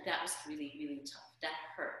 and that was really, really tough. That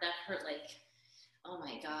hurt like, oh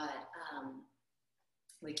my God.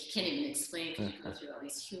 Like, you can't even explain because you go through all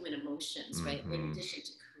these human emotions, right? In addition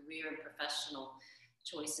to career and professional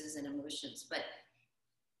choices and emotions. But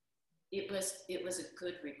it was a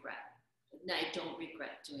good regret. Now, I don't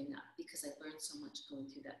regret doing that because I learned so much going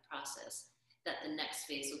through that process that the next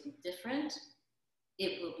phase will be different.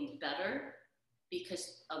 It will be better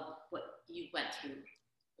because of what you went through,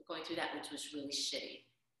 going through that, which was really shitty.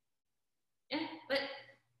 Yeah, but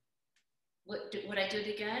would I do it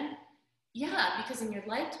again? Yeah, because in your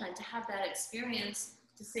lifetime, to have that experience,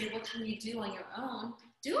 to say, what can you do on your own?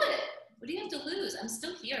 Do it. What do you have to lose? I'm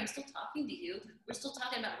still here. I'm still talking to you. We're still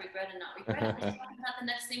talking about regret and not regret. We're talking about the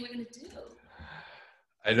next thing we're going to do.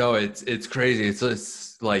 I know it's crazy.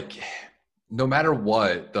 It's like, no matter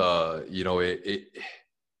what I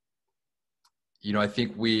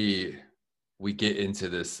think we get into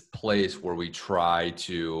this place where we try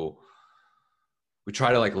to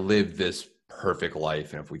like live this perfect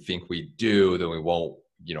life. And if we think we do, then we won't,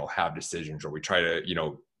 have decisions, or we try to,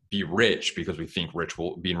 be rich because we think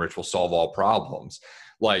being rich will solve all problems.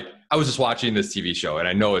 Like I was just watching this TV show, and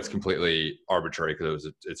I know it's completely arbitrary because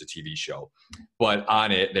it's a TV show, but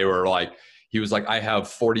on it they were like, he was like, I have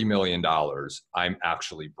 $40 million. I'm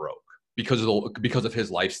actually broke because of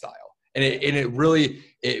his lifestyle, and it really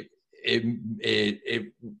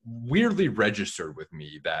it weirdly registered with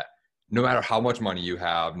me that no matter how much money you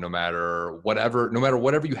have, no matter whatever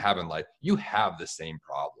you have in life, you have the same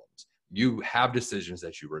problems. You have decisions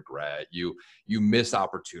that you regret. You miss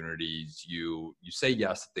opportunities. You say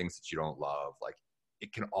yes to things that you don't love. Like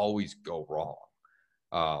it can always go wrong,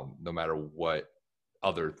 no matter what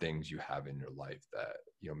other things you have in your life that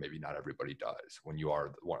maybe not everybody does when you are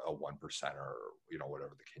a 1%, or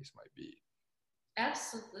whatever the case might be.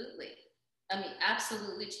 Absolutely. I mean,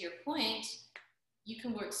 absolutely. To your point, you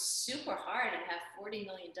can work super hard and have $40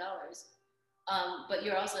 million, but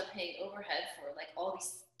you're also paying overhead for like all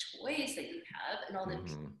these toys that you have and all the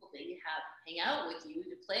people that you have hang out with you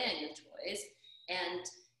to play on your toys. And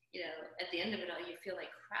at the end of it all, you feel like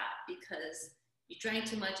crap because you drank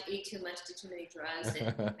too much, ate too much, did too many drugs,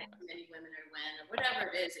 and had too many women or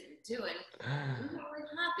whatever it is that you're doing. You're not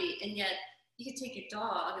really happy, and yet you could take your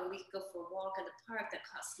dog and we could go for a walk in the park that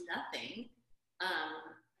costs nothing.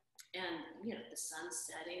 And the sun's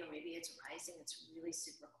setting, or maybe it's rising, it's really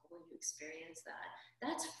super cool, and you experience that.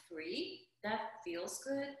 That's free, that feels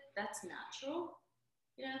good, that's natural.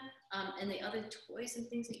 And the other toys and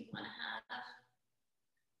things that you want to have,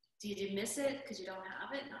 did you miss it because you don't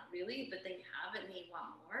have it? Not really, but then you have it and you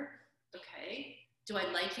want more. Okay, do I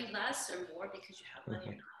like you less or more because you have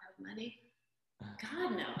money or not have money?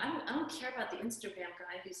 God, no. I don't care about the Instagram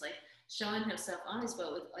guy who's like showing himself on his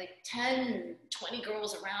boat with like 10, 20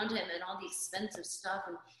 girls around him and all the expensive stuff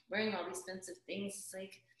and wearing all these expensive things. It's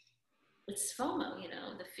like, it's FOMO,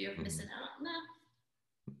 the fear of missing out.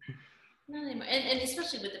 No, not anymore. And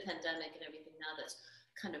especially with the pandemic and everything now that's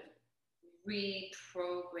kind of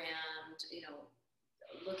reprogrammed,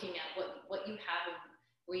 looking at what you have and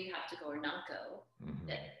where you have to go or not go,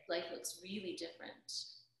 that life looks really different.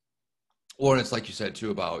 Well, and it's like you said too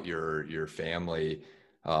about your family,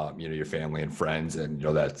 your family and friends, and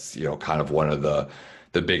that's kind of one of the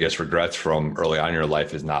biggest regrets from early on in your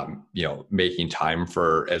life is not making time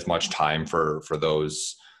for as much time for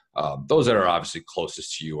those that are obviously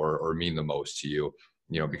closest to you or mean the most to you,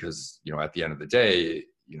 because at the end of the day,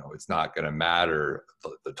 it's not going to matter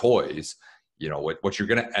the toys. What you're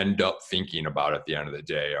going to end up thinking about at the end of the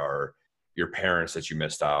day are your parents that you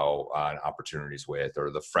missed out on opportunities with,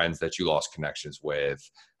 or the friends that you lost connections with.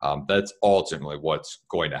 That's ultimately what's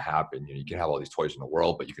going to happen. You can have all these toys in the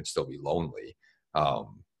world, but you can still be lonely.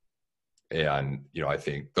 And I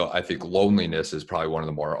think loneliness is probably one of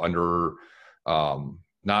the more I don't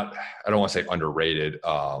want to say underrated,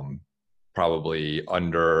 probably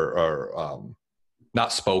under or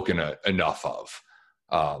not spoken enough of.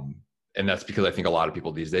 And that's because I think a lot of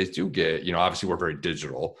people these days do get, obviously we're very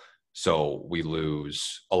digital. So we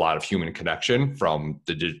lose a lot of human connection from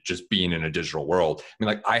just being in a digital world. I mean,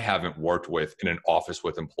 like I haven't worked in an office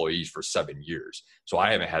with employees for 7 years. So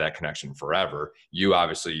I haven't had that connection forever. You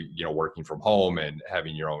obviously, working from home and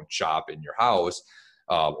having your own shop in your house,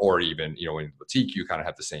 or even, in the boutique, you kind of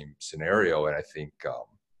have the same scenario. And I think,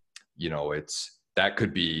 that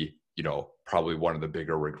could be, probably one of the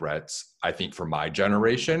bigger regrets, I think, for my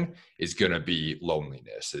generation is going to be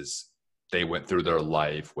loneliness. Is they went through their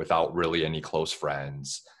life without really any close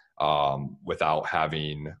friends, without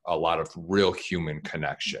having a lot of real human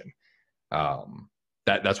connection.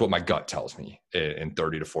 That's what my gut tells me. In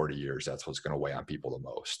 30 to 40 years, that's what's going to weigh on people the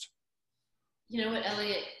most. You know what,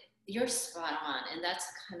 Elliot? You're spot on. And that's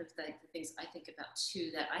kind of the things I think about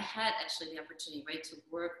too, that I had actually the opportunity, right, to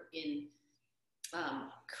work in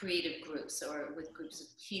creative groups or with groups of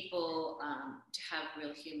people, to have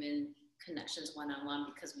real human connections one-on-one,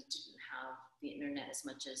 because we didn't have the internet as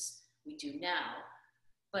much as we do now.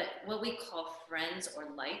 But what we call friends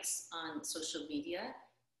or likes on social media,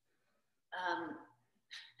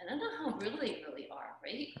 I don't know how real they really are,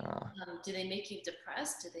 right? Do they make you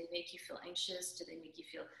depressed? Do they make you feel anxious? Do they make you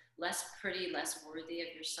feel less pretty, less worthy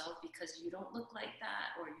of yourself because you don't look like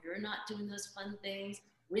that, or you're not doing those fun things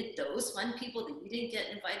with those fun people that you didn't get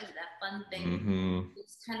invited to that fun thing?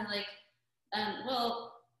 It's kind of like,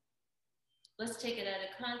 well, let's take it out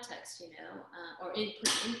of context, or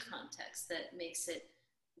put in context that makes it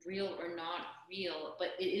real or not real, but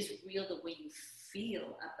it is real the way you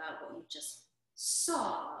feel about what you just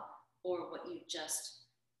saw or what you just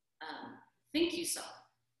think you saw,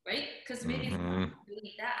 right? Because maybe it's not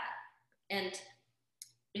really that. And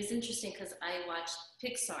it's interesting because I watched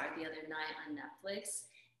Pixar the other night on Netflix,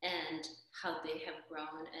 and how they have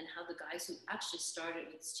grown, and how the guys who actually started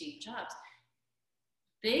with Steve Jobs,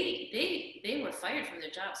 they were fired from their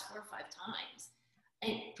jobs 4 or 5 times,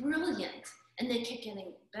 and brilliant, and they kept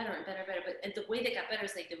getting better and better and better. But the way they got better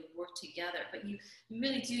is like they would work together. But you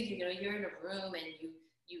really do, you're in a room and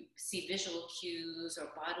you see visual cues or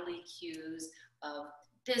bodily cues of,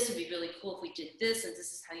 this would be really cool if we did this, and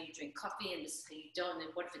this is how you drink coffee, and this is how you don't,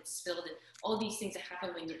 and what if it's spilled, and all these things that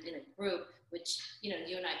happen when you're in a group, which, you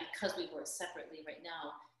and I, because we work separately right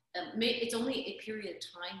now, it's only a period of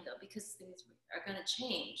time though, because things are going to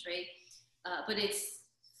change, right? But it's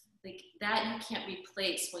like that you can't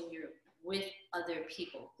replace when you're with other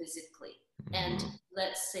people physically. And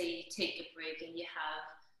let's say you take a break and you have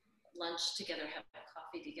lunch together, have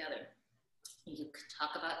coffee together. You could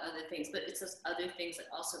talk about other things, but it's those other things that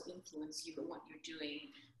also influence you and what you're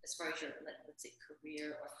doing as far as your, let's say,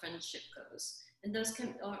 career or friendship goes. And those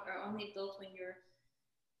are only built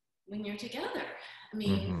when you're together. I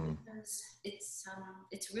mean, because it's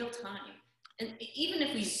real time. And even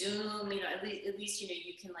if we Zoom, at least you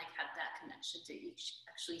can like have that connection to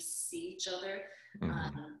actually see each other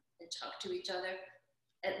and talk to each other.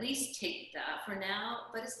 At least take that for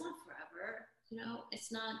now, but it's not forever.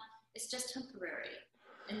 It's not. It's just temporary,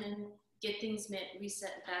 and then get things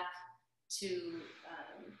reset back to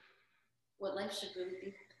what life should really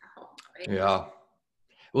be about, right? Yeah.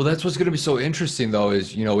 Well, that's what's going to be so interesting, though,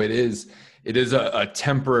 is it is a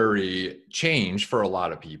temporary change for a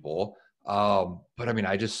lot of people. But I mean,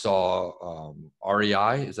 I just saw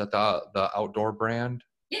REI. Is that the outdoor brand?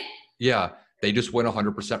 Yeah. Yeah. They just went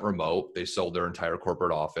 100% remote. They sold their entire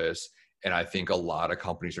corporate office, and I think a lot of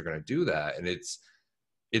companies are going to do that, and it's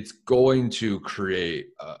going to create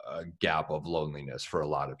a gap of loneliness for a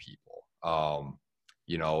lot of people.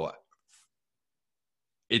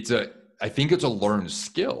 I think it's a learned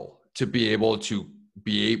skill to be able to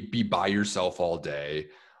be by yourself all day,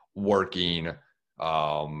 working,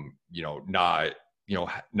 not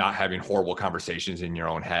having horrible conversations in your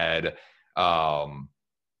own head.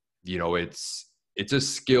 It's a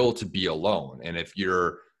skill to be alone. And if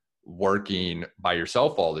you're working by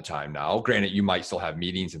yourself all the time now, granted, you might still have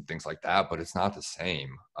meetings and things like that, but it's not the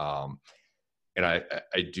same. And I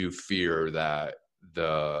do fear that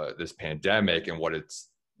this pandemic and what it's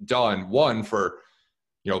done, one, for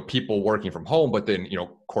people working from home, but then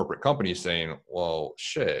corporate companies saying, well,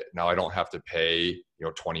 shit, now I don't have to pay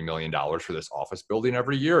 $20 million for this office building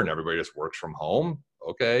every year, and everybody just works from home.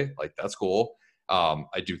 Okay, like that's cool.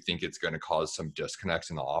 I do think it's going to cause some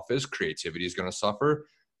disconnects in the office. Creativity is going to suffer,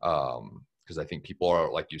 because I think people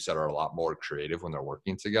are, like you said, are a lot more creative when they're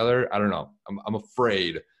working together. I don't know. I'm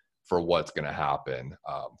afraid for what's going to happen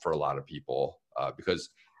for a lot of people, because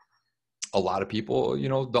a lot of people,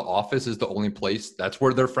 the office is the only place, that's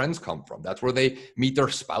where their friends come from. That's where they meet their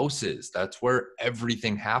spouses. That's where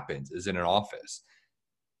everything happens, is in an office.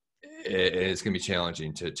 It's going to be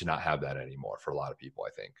challenging to not have that anymore for a lot of people,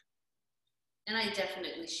 I think. And I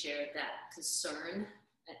definitely share that concern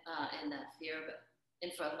and that fear.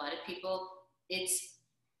 And for a lot of people, it's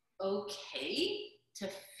okay to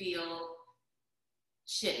feel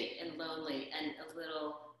shitty and lonely and a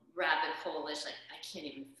little rabbit hole-ish, like I can't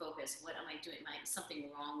even focus. What am I doing?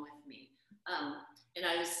 Something wrong with me? And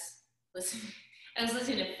I was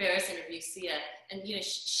listening to Ferris interview Sia, and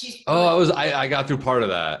she's. I got through part of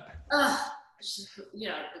that.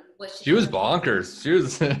 She was bonkers. She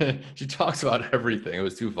was. She talks about everything. It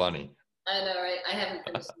was too funny. I know, right? I haven't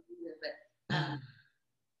finished it either, but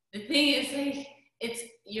the thing is, like,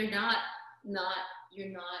 you're not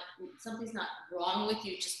something's not wrong with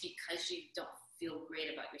you just because you don't feel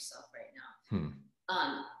great about yourself right now.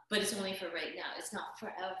 But it's only for right now. It's not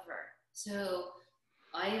forever. So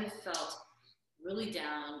I have felt really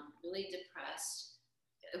down, really depressed,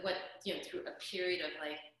 through a period of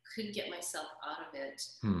like, couldn't get myself out of it.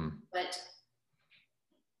 But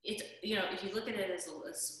it's, if you look at it as a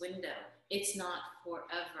window, it's not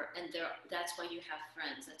forever. And that's why you have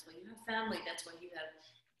friends. That's why you have family. That's why you have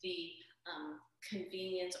the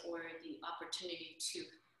convenience or the opportunity to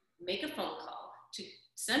make a phone call, to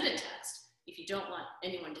send a text. If you don't want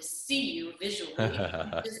anyone to see you visually,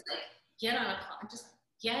 just like get on a call and just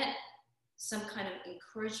get some kind of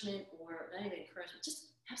encouragement, or not even encouragement,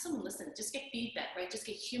 just have someone listen, just get feedback, right? Just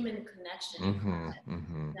get human connection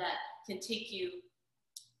that can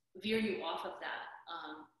veer you off of that.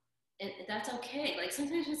 And that's okay. Like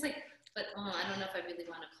sometimes it's like, but I don't know if I really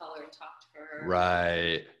want to call her and talk to her.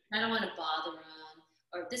 Right. I don't want to bother them,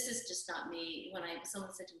 or this is just not me. When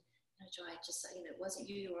someone said to me, Joy, I just, it wasn't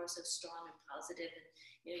you. You were so strong and positive,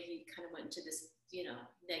 and you kind of went into this,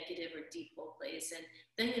 negative or deep hole place, and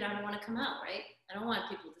then I don't want to come out, right? I don't want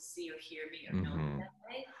people to see or hear me or know me that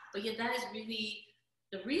way. But yet, that is really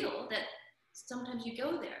the real. That sometimes you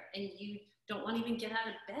go there and you don't want to even get out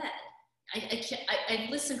of bed. I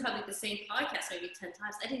listened probably the same podcast maybe 10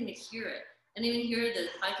 times. I didn't even hear it. I didn't even hear the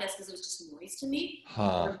podcast because it was just noise to me.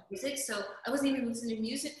 Music, so I wasn't even listening to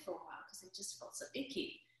music for a while because it just felt so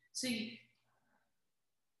icky. So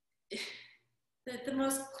the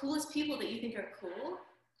most coolest people that you think are cool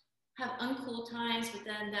have uncool times, but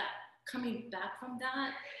then that coming back from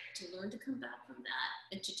that, to learn to come back from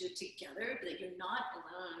that and to do it together, that you're not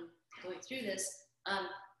alone going through this,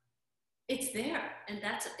 it's there. And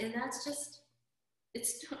that's just,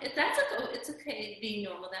 it's okay being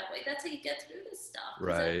normal that way. That's how you get through this stuff.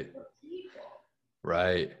 Right.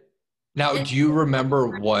 Right. Now, do you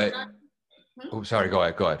remember what, oh, sorry, go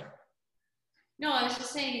ahead. No, I was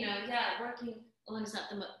just saying, working alone is not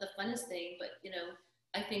the funnest thing, but,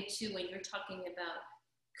 I think too, when you're talking about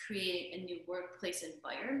creating a new workplace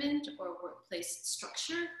environment or workplace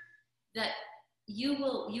structure, that you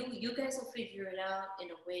guys will figure it out in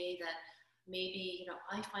a way that maybe,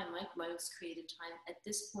 I find my most creative time at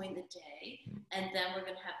this point in the day, and then we're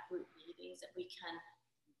going to have group meetings that we can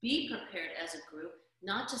be prepared as a group,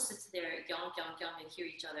 not just sit there, yong, and hear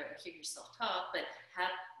each other or hear yourself talk, but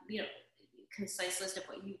have, concise list of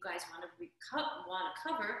what you guys want to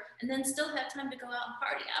cover, and then still have time to go out and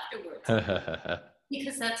party afterwards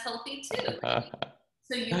because that's healthy too. Right?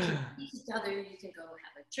 So you can eat together, you can go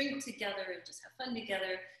have a drink together and just have fun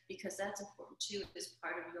together, because that's important too as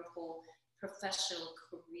part of your whole professional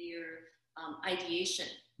career ideation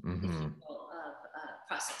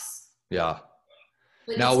process. Yeah.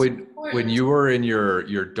 But now, when you were in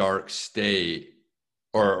your dark state,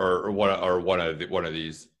 or one of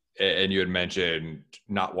these, and you had mentioned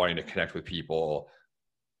not wanting to connect with people,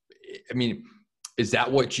 I mean, is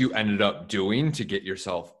that what you ended up doing to get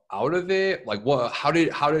yourself out of it? Like, how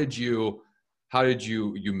did you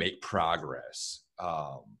make progress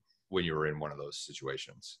when you were in one of those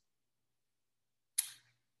situations?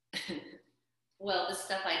 Well, the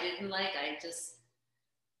stuff I didn't like, I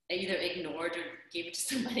either ignored or gave it to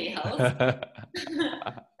somebody else.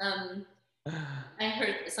 I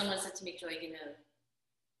heard someone said to me, Joy,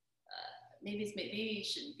 maybe you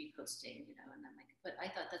shouldn't be posting, and I'm like, but I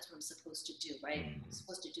thought that's what I'm supposed to do, right? I'm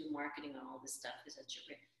supposed to do marketing on all this stuff because that's your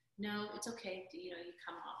brain. No, it's okay. You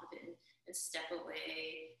come off of it and step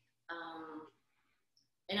away.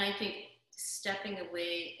 And I think stepping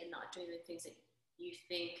away and not doing the things that you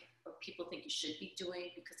think or people think you should be doing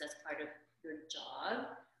because that's part of your job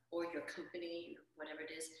or your company, whatever it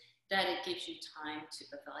is, that it gives you time to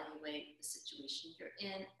evaluate the situation you're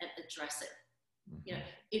in and address it.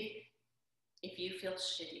 If you feel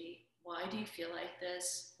shitty, why do you feel like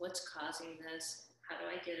this? What's causing this? How do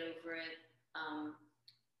I get over it?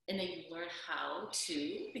 And then you learn how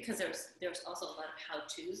to, because there's also a lot of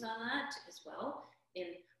how-tos on that as well. And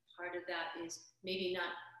part of that is maybe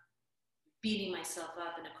not beating myself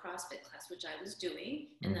up in a CrossFit class, which I was doing,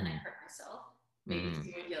 and then I hurt myself. Maybe it's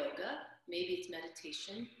more yoga, maybe it's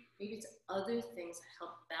meditation, maybe it's other things that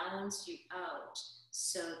help balance you out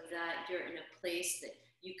so that you're in a place that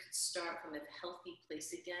you could start from a healthy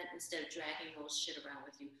place again instead of dragging all shit around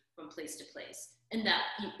with you from place to place. And that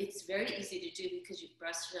it's very easy to do because you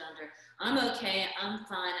brush it under, I'm okay, I'm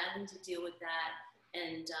fine, I need to deal with that.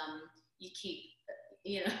 And you keep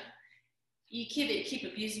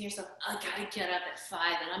abusing yourself. I gotta get up at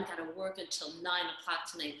 5 and I'm gotta work until 9 o'clock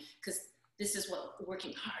tonight because this is what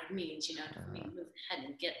working hard means, for me to move ahead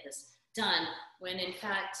and get this done. When in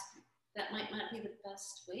fact, that might not be the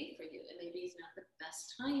best way for you. And maybe it's not the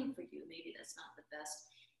best time for you. Maybe that's not the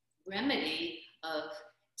best remedy of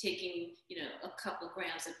taking, a couple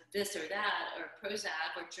grams of this or that, or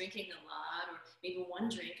Prozac, or drinking a lot, or maybe one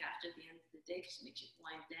drink after the end of the day because it makes you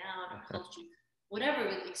wind down, or helps you, whatever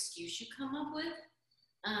excuse you come up with.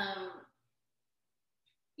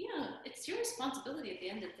 It's your responsibility at the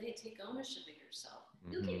end of the day. Take ownership of yourself.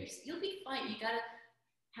 You'll be fine. You gotta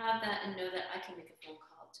have that and know that I can make a phone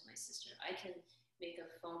call to my sister. I can make a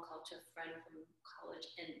phone call to a friend from college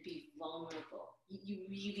and be vulnerable. You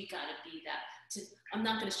really gotta be that. I'm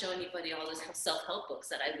not gonna show anybody all those self-help books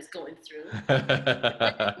that I was going through.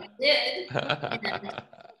 I did.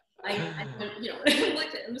 And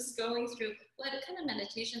I'm scrolling through what kind of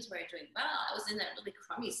meditations were I doing? Wow, I was in that really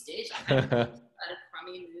crummy stage. I had a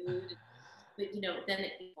crummy mood. But then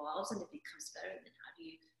it evolves and it becomes better. And then how do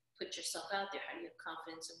you put yourself out there? How do you have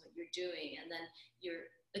confidence in what you're doing? And then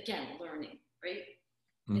you're again learning, right?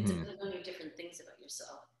 It's about learning different things about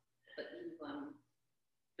yourself.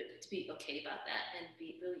 but to be okay about that and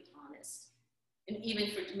be really honest. And even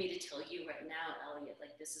for me to tell you right now, Elliot,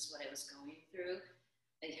 like this is what I was going through.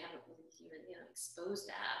 I haven't really even, exposed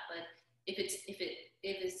that. But if it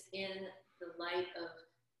is in the light of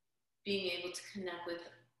being able to connect with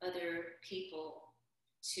other people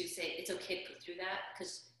to say it's okay to go through that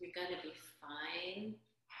because you're gonna be fine,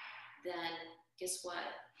 then guess what?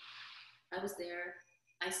 I was there.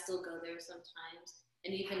 I still go there sometimes.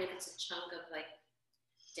 And even if it's a chunk of like,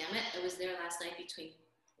 damn it, I was there last night between,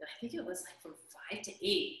 I think it was like from 5 to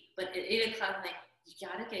 8. But at 8 o'clock, I'm like, you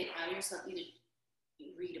gotta get out of yourself. Either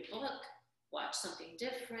you read a book, watch something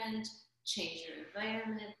different, change your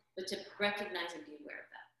environment, but to recognize and be aware of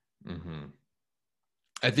that. Mm-hmm.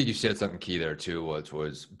 I think you said something key there too, which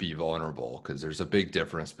was be vulnerable, because there's a big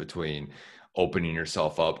difference between opening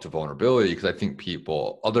yourself up to vulnerability, because I think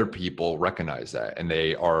other people recognize that and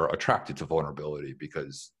they are attracted to vulnerability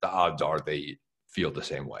because the odds are they feel the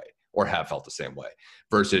same way or have felt the same way,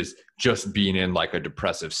 versus just being in like a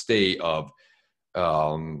depressive state of,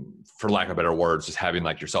 for lack of better words, just having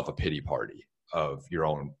like yourself a pity party of your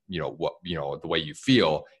own, the way you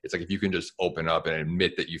feel. It's like if you can just open up and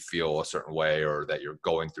admit that you feel a certain way or that you're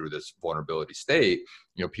going through this vulnerability state,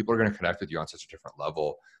 people are going to connect with you on such a different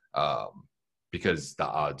level, because the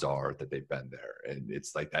odds are that they've been there, and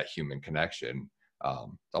it's like that human connection.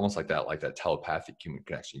 It's almost like that telepathic human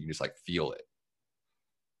connection. You can just like feel it.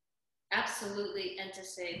 Absolutely. And to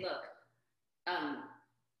say, look,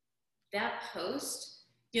 that post,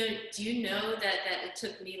 do you know that it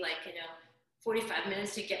took me like, 45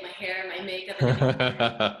 minutes to get my hair, my makeup, and everything,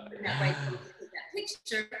 that right post to that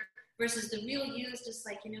picture, versus the real you is just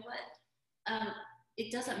like, what?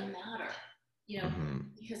 It doesn't matter,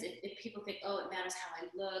 because if people think, oh, it matters how I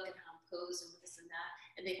look and how I'm posed and this and that,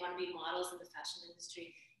 and they want to be models in the fashion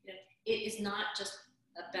industry, it is not just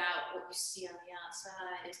about what you see on the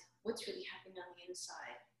outside. It's what's really happening on the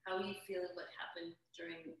inside. How are you feeling? What happened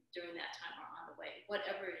during that time or on the way?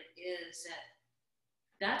 Whatever it is,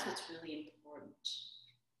 that's what's really important,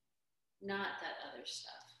 not that other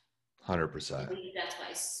stuff. 100%. That's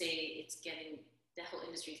why I say it's getting, the whole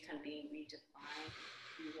industry is kind of being redefined.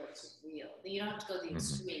 What's real? You don't have to go to the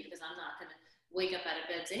extreme, because I'm not going to wake up out of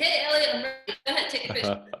bed and say, hey, Elliot, I'm ready. Go ahead, take a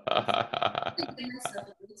picture. I'm give myself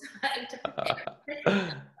a little time to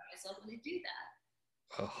prepare. Myself when I do that.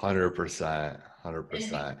 100%. 100%.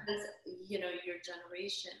 And because, your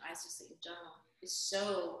generation, I should say in general, is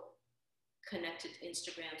so connected to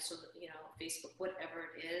Instagram, so Facebook,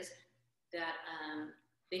 whatever it is, that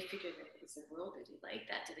they figure that is the world really like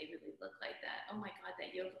that? Do they really look like that? Oh my God,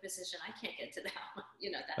 that yoga position, I can't get to that one.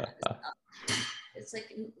 That kind of stuff. It's like,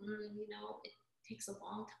 it takes a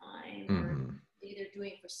long time. Or maybe they're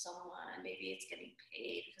doing it for someone. Maybe it's getting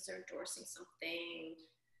paid because they're endorsing something.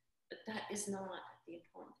 But that is not the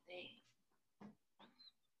important thing.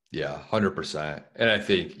 Yeah, 100%. And I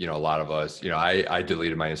think, a lot of us, I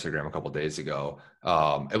deleted my Instagram a couple of days ago,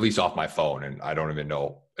 at least off my phone. And I don't even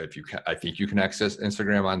know if you can, I think you can access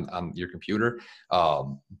Instagram on your computer.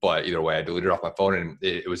 But either way, I deleted it off my phone. And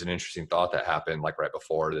it was an interesting thought that happened like right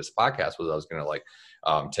before this podcast, was I was going to like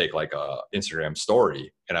take like a Instagram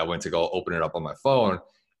story, and I went to go open it up on my phone.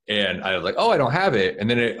 And I was like, oh, I don't have it. And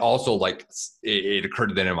then it also like, it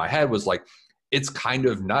occurred then in my head was like, it's kind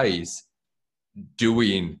of nice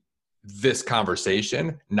doing this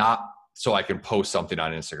conversation, not so I can post something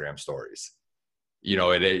on Instagram stories. It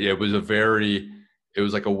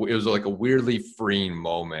was like a weirdly freeing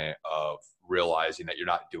moment of realizing that you're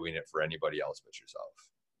not doing it for anybody else but yourself.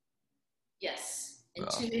 Yes. And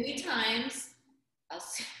too many times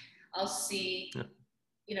I'll see,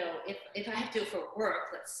 if I have to do it for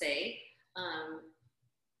work, let's say,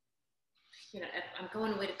 if I'm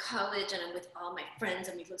going away to college and I'm with all my friends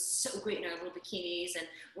and we look so great in our little bikinis and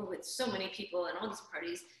we're with so many people and all these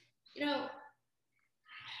parties,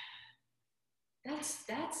 that's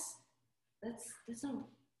not,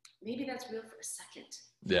 maybe that's real for a second.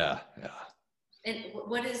 Yeah. And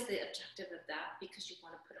what is the objective of that? Because you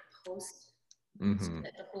want to put a post so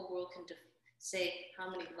that the whole world can say how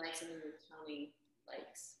many likes, and then you're counting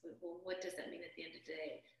likes. Well, what does that mean at the end of the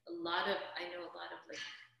day? I know a lot of like,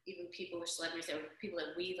 even people or celebrities or people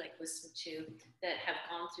that we like listen to that have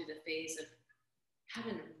gone through the phase of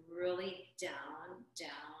having really down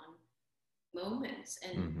moments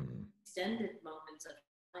and extended moments of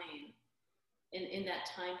time. And in that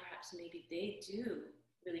time, perhaps maybe they do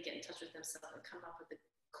really get in touch with themselves and come up with the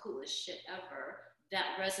coolest shit ever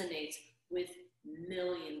that resonates with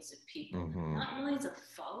millions of people, not millions of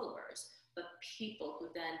followers, but people who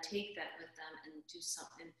then take that with them and do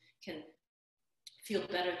something, can feel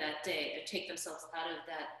better that day, or take themselves out of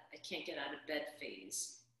that I can't get out of bed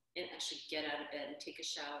phase, and actually get out of bed and take a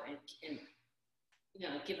shower and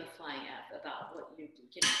give a flying F about what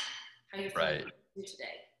how you're feeling Right.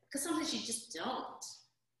 today. Because sometimes you just don't.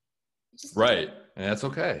 You just don't. Right. And that's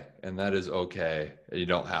okay. And that is okay. You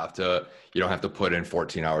don't have to put in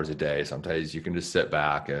 14 hours a day. Sometimes you can just sit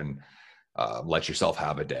back and let yourself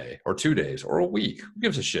have a day or 2 days or a week. Who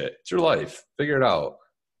gives a shit? It's your life. Figure it out.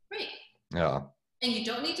 Right. Yeah. And you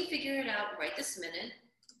don't need to figure it out right this minute,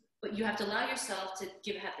 but you have to allow yourself to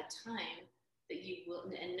have the time that you will,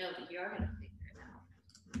 and know that you are going to figure it out.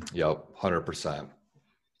 Yep. 100%.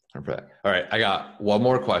 100%. All right. I got one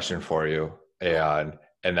more question for you. And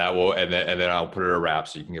then I'll put it a wrap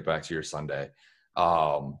so you can get back to your Sunday.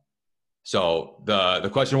 So the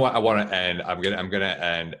question I want to end, I'm gonna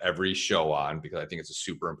end every show on, because I think it's a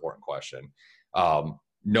super important question.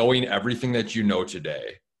 Knowing everything that you know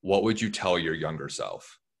today, what would you tell your younger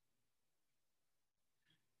self?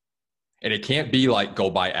 And it can't be like go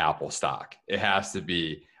buy Apple stock. It has to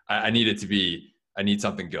be. I need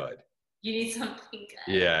something good. You need something good.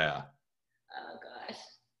 Yeah. Oh gosh,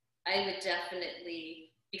 I would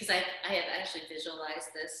definitely, because I have actually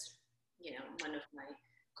visualized this. One of my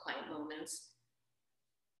quiet moments.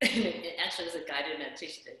 It actually was a guided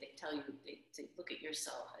meditation that they tell you to look at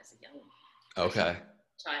yourself as a young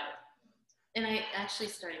child. And I actually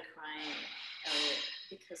started crying, Elliot,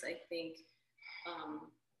 because I think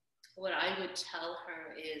what I would tell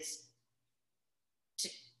her is to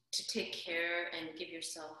take care and take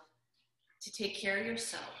care of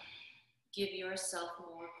yourself. Give yourself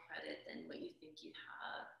more credit than what you think you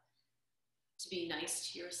have. To be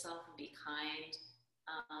nice to yourself and be kind.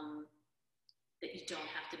 That you don't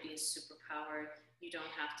have to be a superpower. You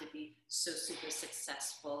don't have to be so super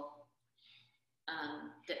successful.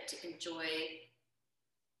 That to enjoy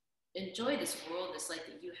this world, this life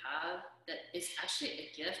that you have, that is actually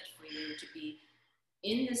a gift for you to be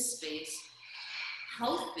in this space,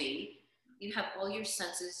 healthy. You have all your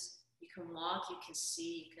senses. You can walk, you can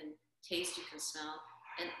see, you can taste, you can smell.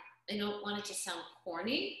 And I don't want it to sound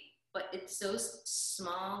corny, but it's those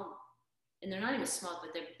small, and they're not even small,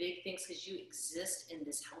 but they're big things, because you exist in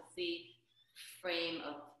this healthy frame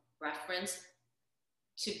of reference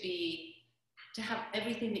to have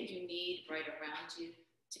everything that you need right around you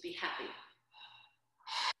to be happy.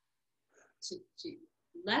 To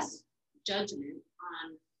less judgment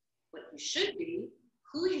on what you should be,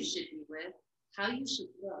 who you should be with, how you should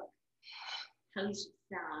look, how you should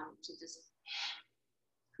sound, to just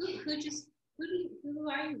who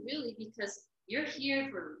are you really? Because you're here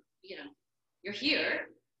for, you're here,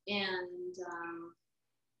 and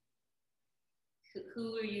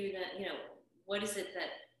who are you that, what is it that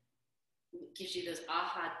gives you those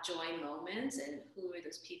aha joy moments, and who are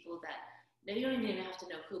those people that you don't even have to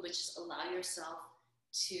know who, but just allow yourself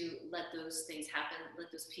to let those things happen,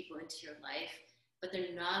 let those people into your life. But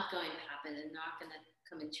they're not going to happen, they're not going to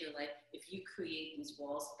come into your life if you create these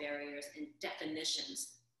walls, barriers, and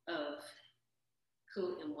definitions of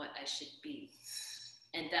who and what I should be.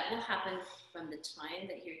 And that will happen from the time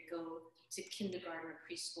that you go to kindergarten or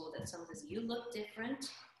preschool, that someone says, you look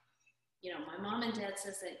different. My mom and dad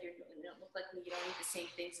says that you don't look like me, you don't eat the same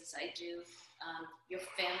things as I do. Your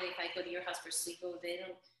family, if I go to your house for sleepover, they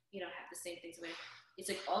don't, have the same things. It's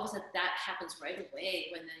like all of a sudden that happens right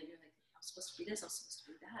away, when then you're like, I'm supposed to be this, I'm supposed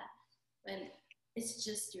to be that. And it's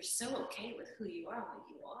just, you're so okay with who you are, what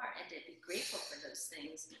you are, and to be grateful for those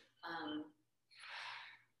things.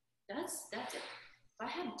 That's it. If I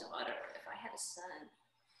had a daughter, if I had a son,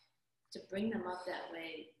 to bring them up that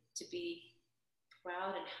way, to be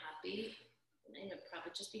proud and happy, and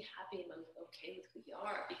probably just be happy and okay with who you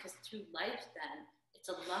are, because through life then, it's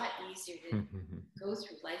a lot easier to go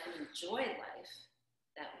through life and enjoy life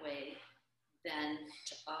that way than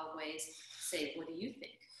to always say, what do you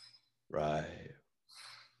think? Right.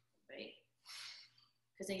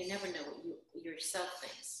 Because then you never know what yourself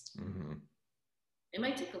thinks. Mm-hmm. It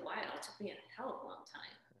might take a while. It took me a hell of a long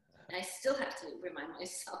time. And I still have to remind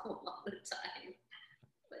myself all the time.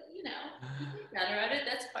 But, you get better at it.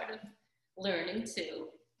 That's part of learning too.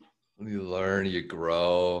 You learn, you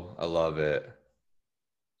grow. I love it.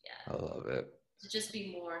 Yeah. I love it. To just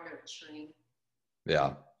be more nurturing.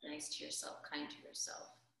 Yeah. Nice to yourself, kind to yourself.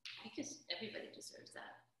 Because everybody deserves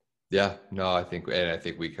that. Yeah. No, I think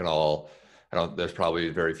we can all, there's probably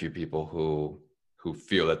very few people who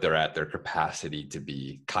feel that they're at their capacity to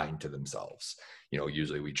be kind to themselves.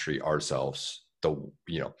 Usually we treat ourselves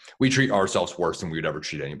worse than we would ever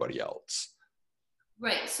treat anybody else.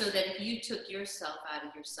 Right. So that if you took yourself out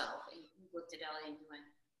of yourself and you looked at Ellie and you went,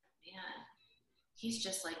 man, he's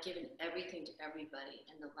just like giving everything to everybody,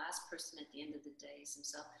 and the last person at the end of the day is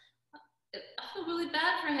himself. I feel really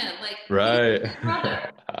bad for him. Like, he's Right. my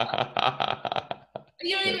brother.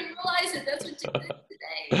 You don't even realize it. That's what you did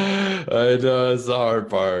today. Like, I know it's the hard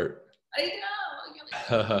part. I know. You're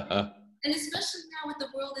like, oh. And especially now with the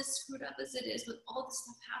world as screwed up as it is, with all this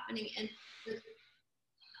stuff happening, and the,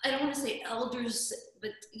 I don't want to say elders,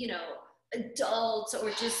 but adults, or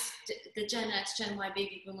just the Gen X, Gen Y,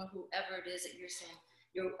 baby boomer, whoever it is that you're saying,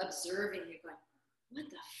 you're observing, you're going, what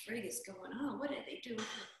the frig is going on? What are they doing?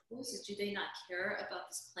 Do they not care about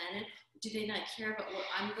this planet? Do they not care about what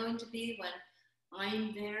I'm going to be when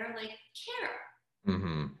I'm there? Like, care.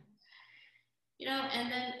 Mm-hmm.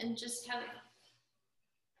 And just have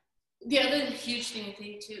the other huge thing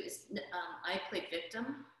too is I play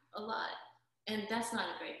victim a lot, and that's not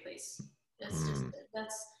a great place.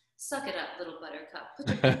 That's suck it up, little buttercup. Put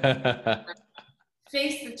your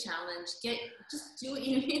face the challenge. Just do what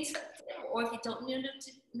you need to do, or if you don't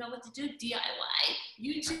know what to do, DIY,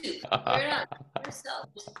 YouTube, figure it out yourself.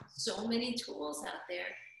 There's so many tools out there,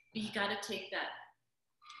 but you got to take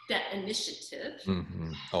that initiative,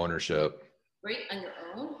 Ownership, right, on your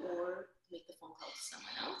own, or make the phone call to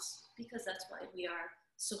someone else, because that's why we are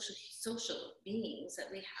social beings, that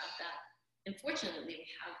we have that. Unfortunately, we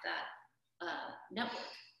have that network,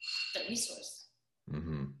 that resource.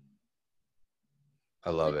 I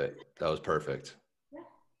love it. That was perfect. Yeah.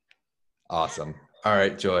 Awesome. All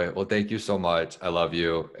right, Joy. Well, thank you so much. I love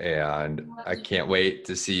you, and I can't wait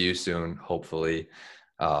to see you soon, hopefully.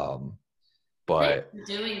 But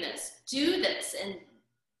doing this, do this, and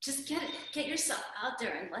just get yourself out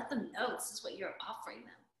there and let them know this is what you're offering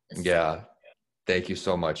them. Yeah. Thank you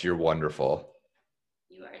so much. You're wonderful.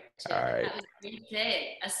 You are too. All right. Have a great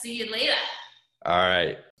day. I'll see you later. All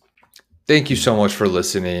right. Thank you so much for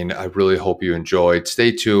listening. I really hope you enjoyed.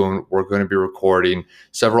 Stay tuned. We're going to be recording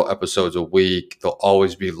several episodes a week. They'll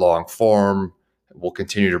always be long form. We'll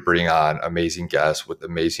continue to bring on amazing guests with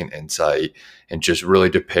amazing insight and just really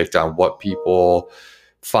depict on what people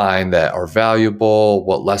find that are valuable,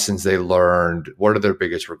 what lessons they learned, what are their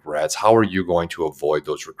biggest regrets, how are you going to avoid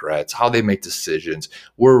those regrets, how they make decisions.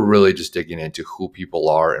 We're really just digging into who people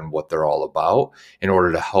are and what they're all about in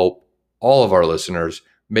order to help all of our listeners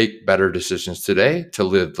make better decisions today to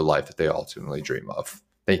live the life that they ultimately dream of.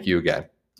 Thank you again.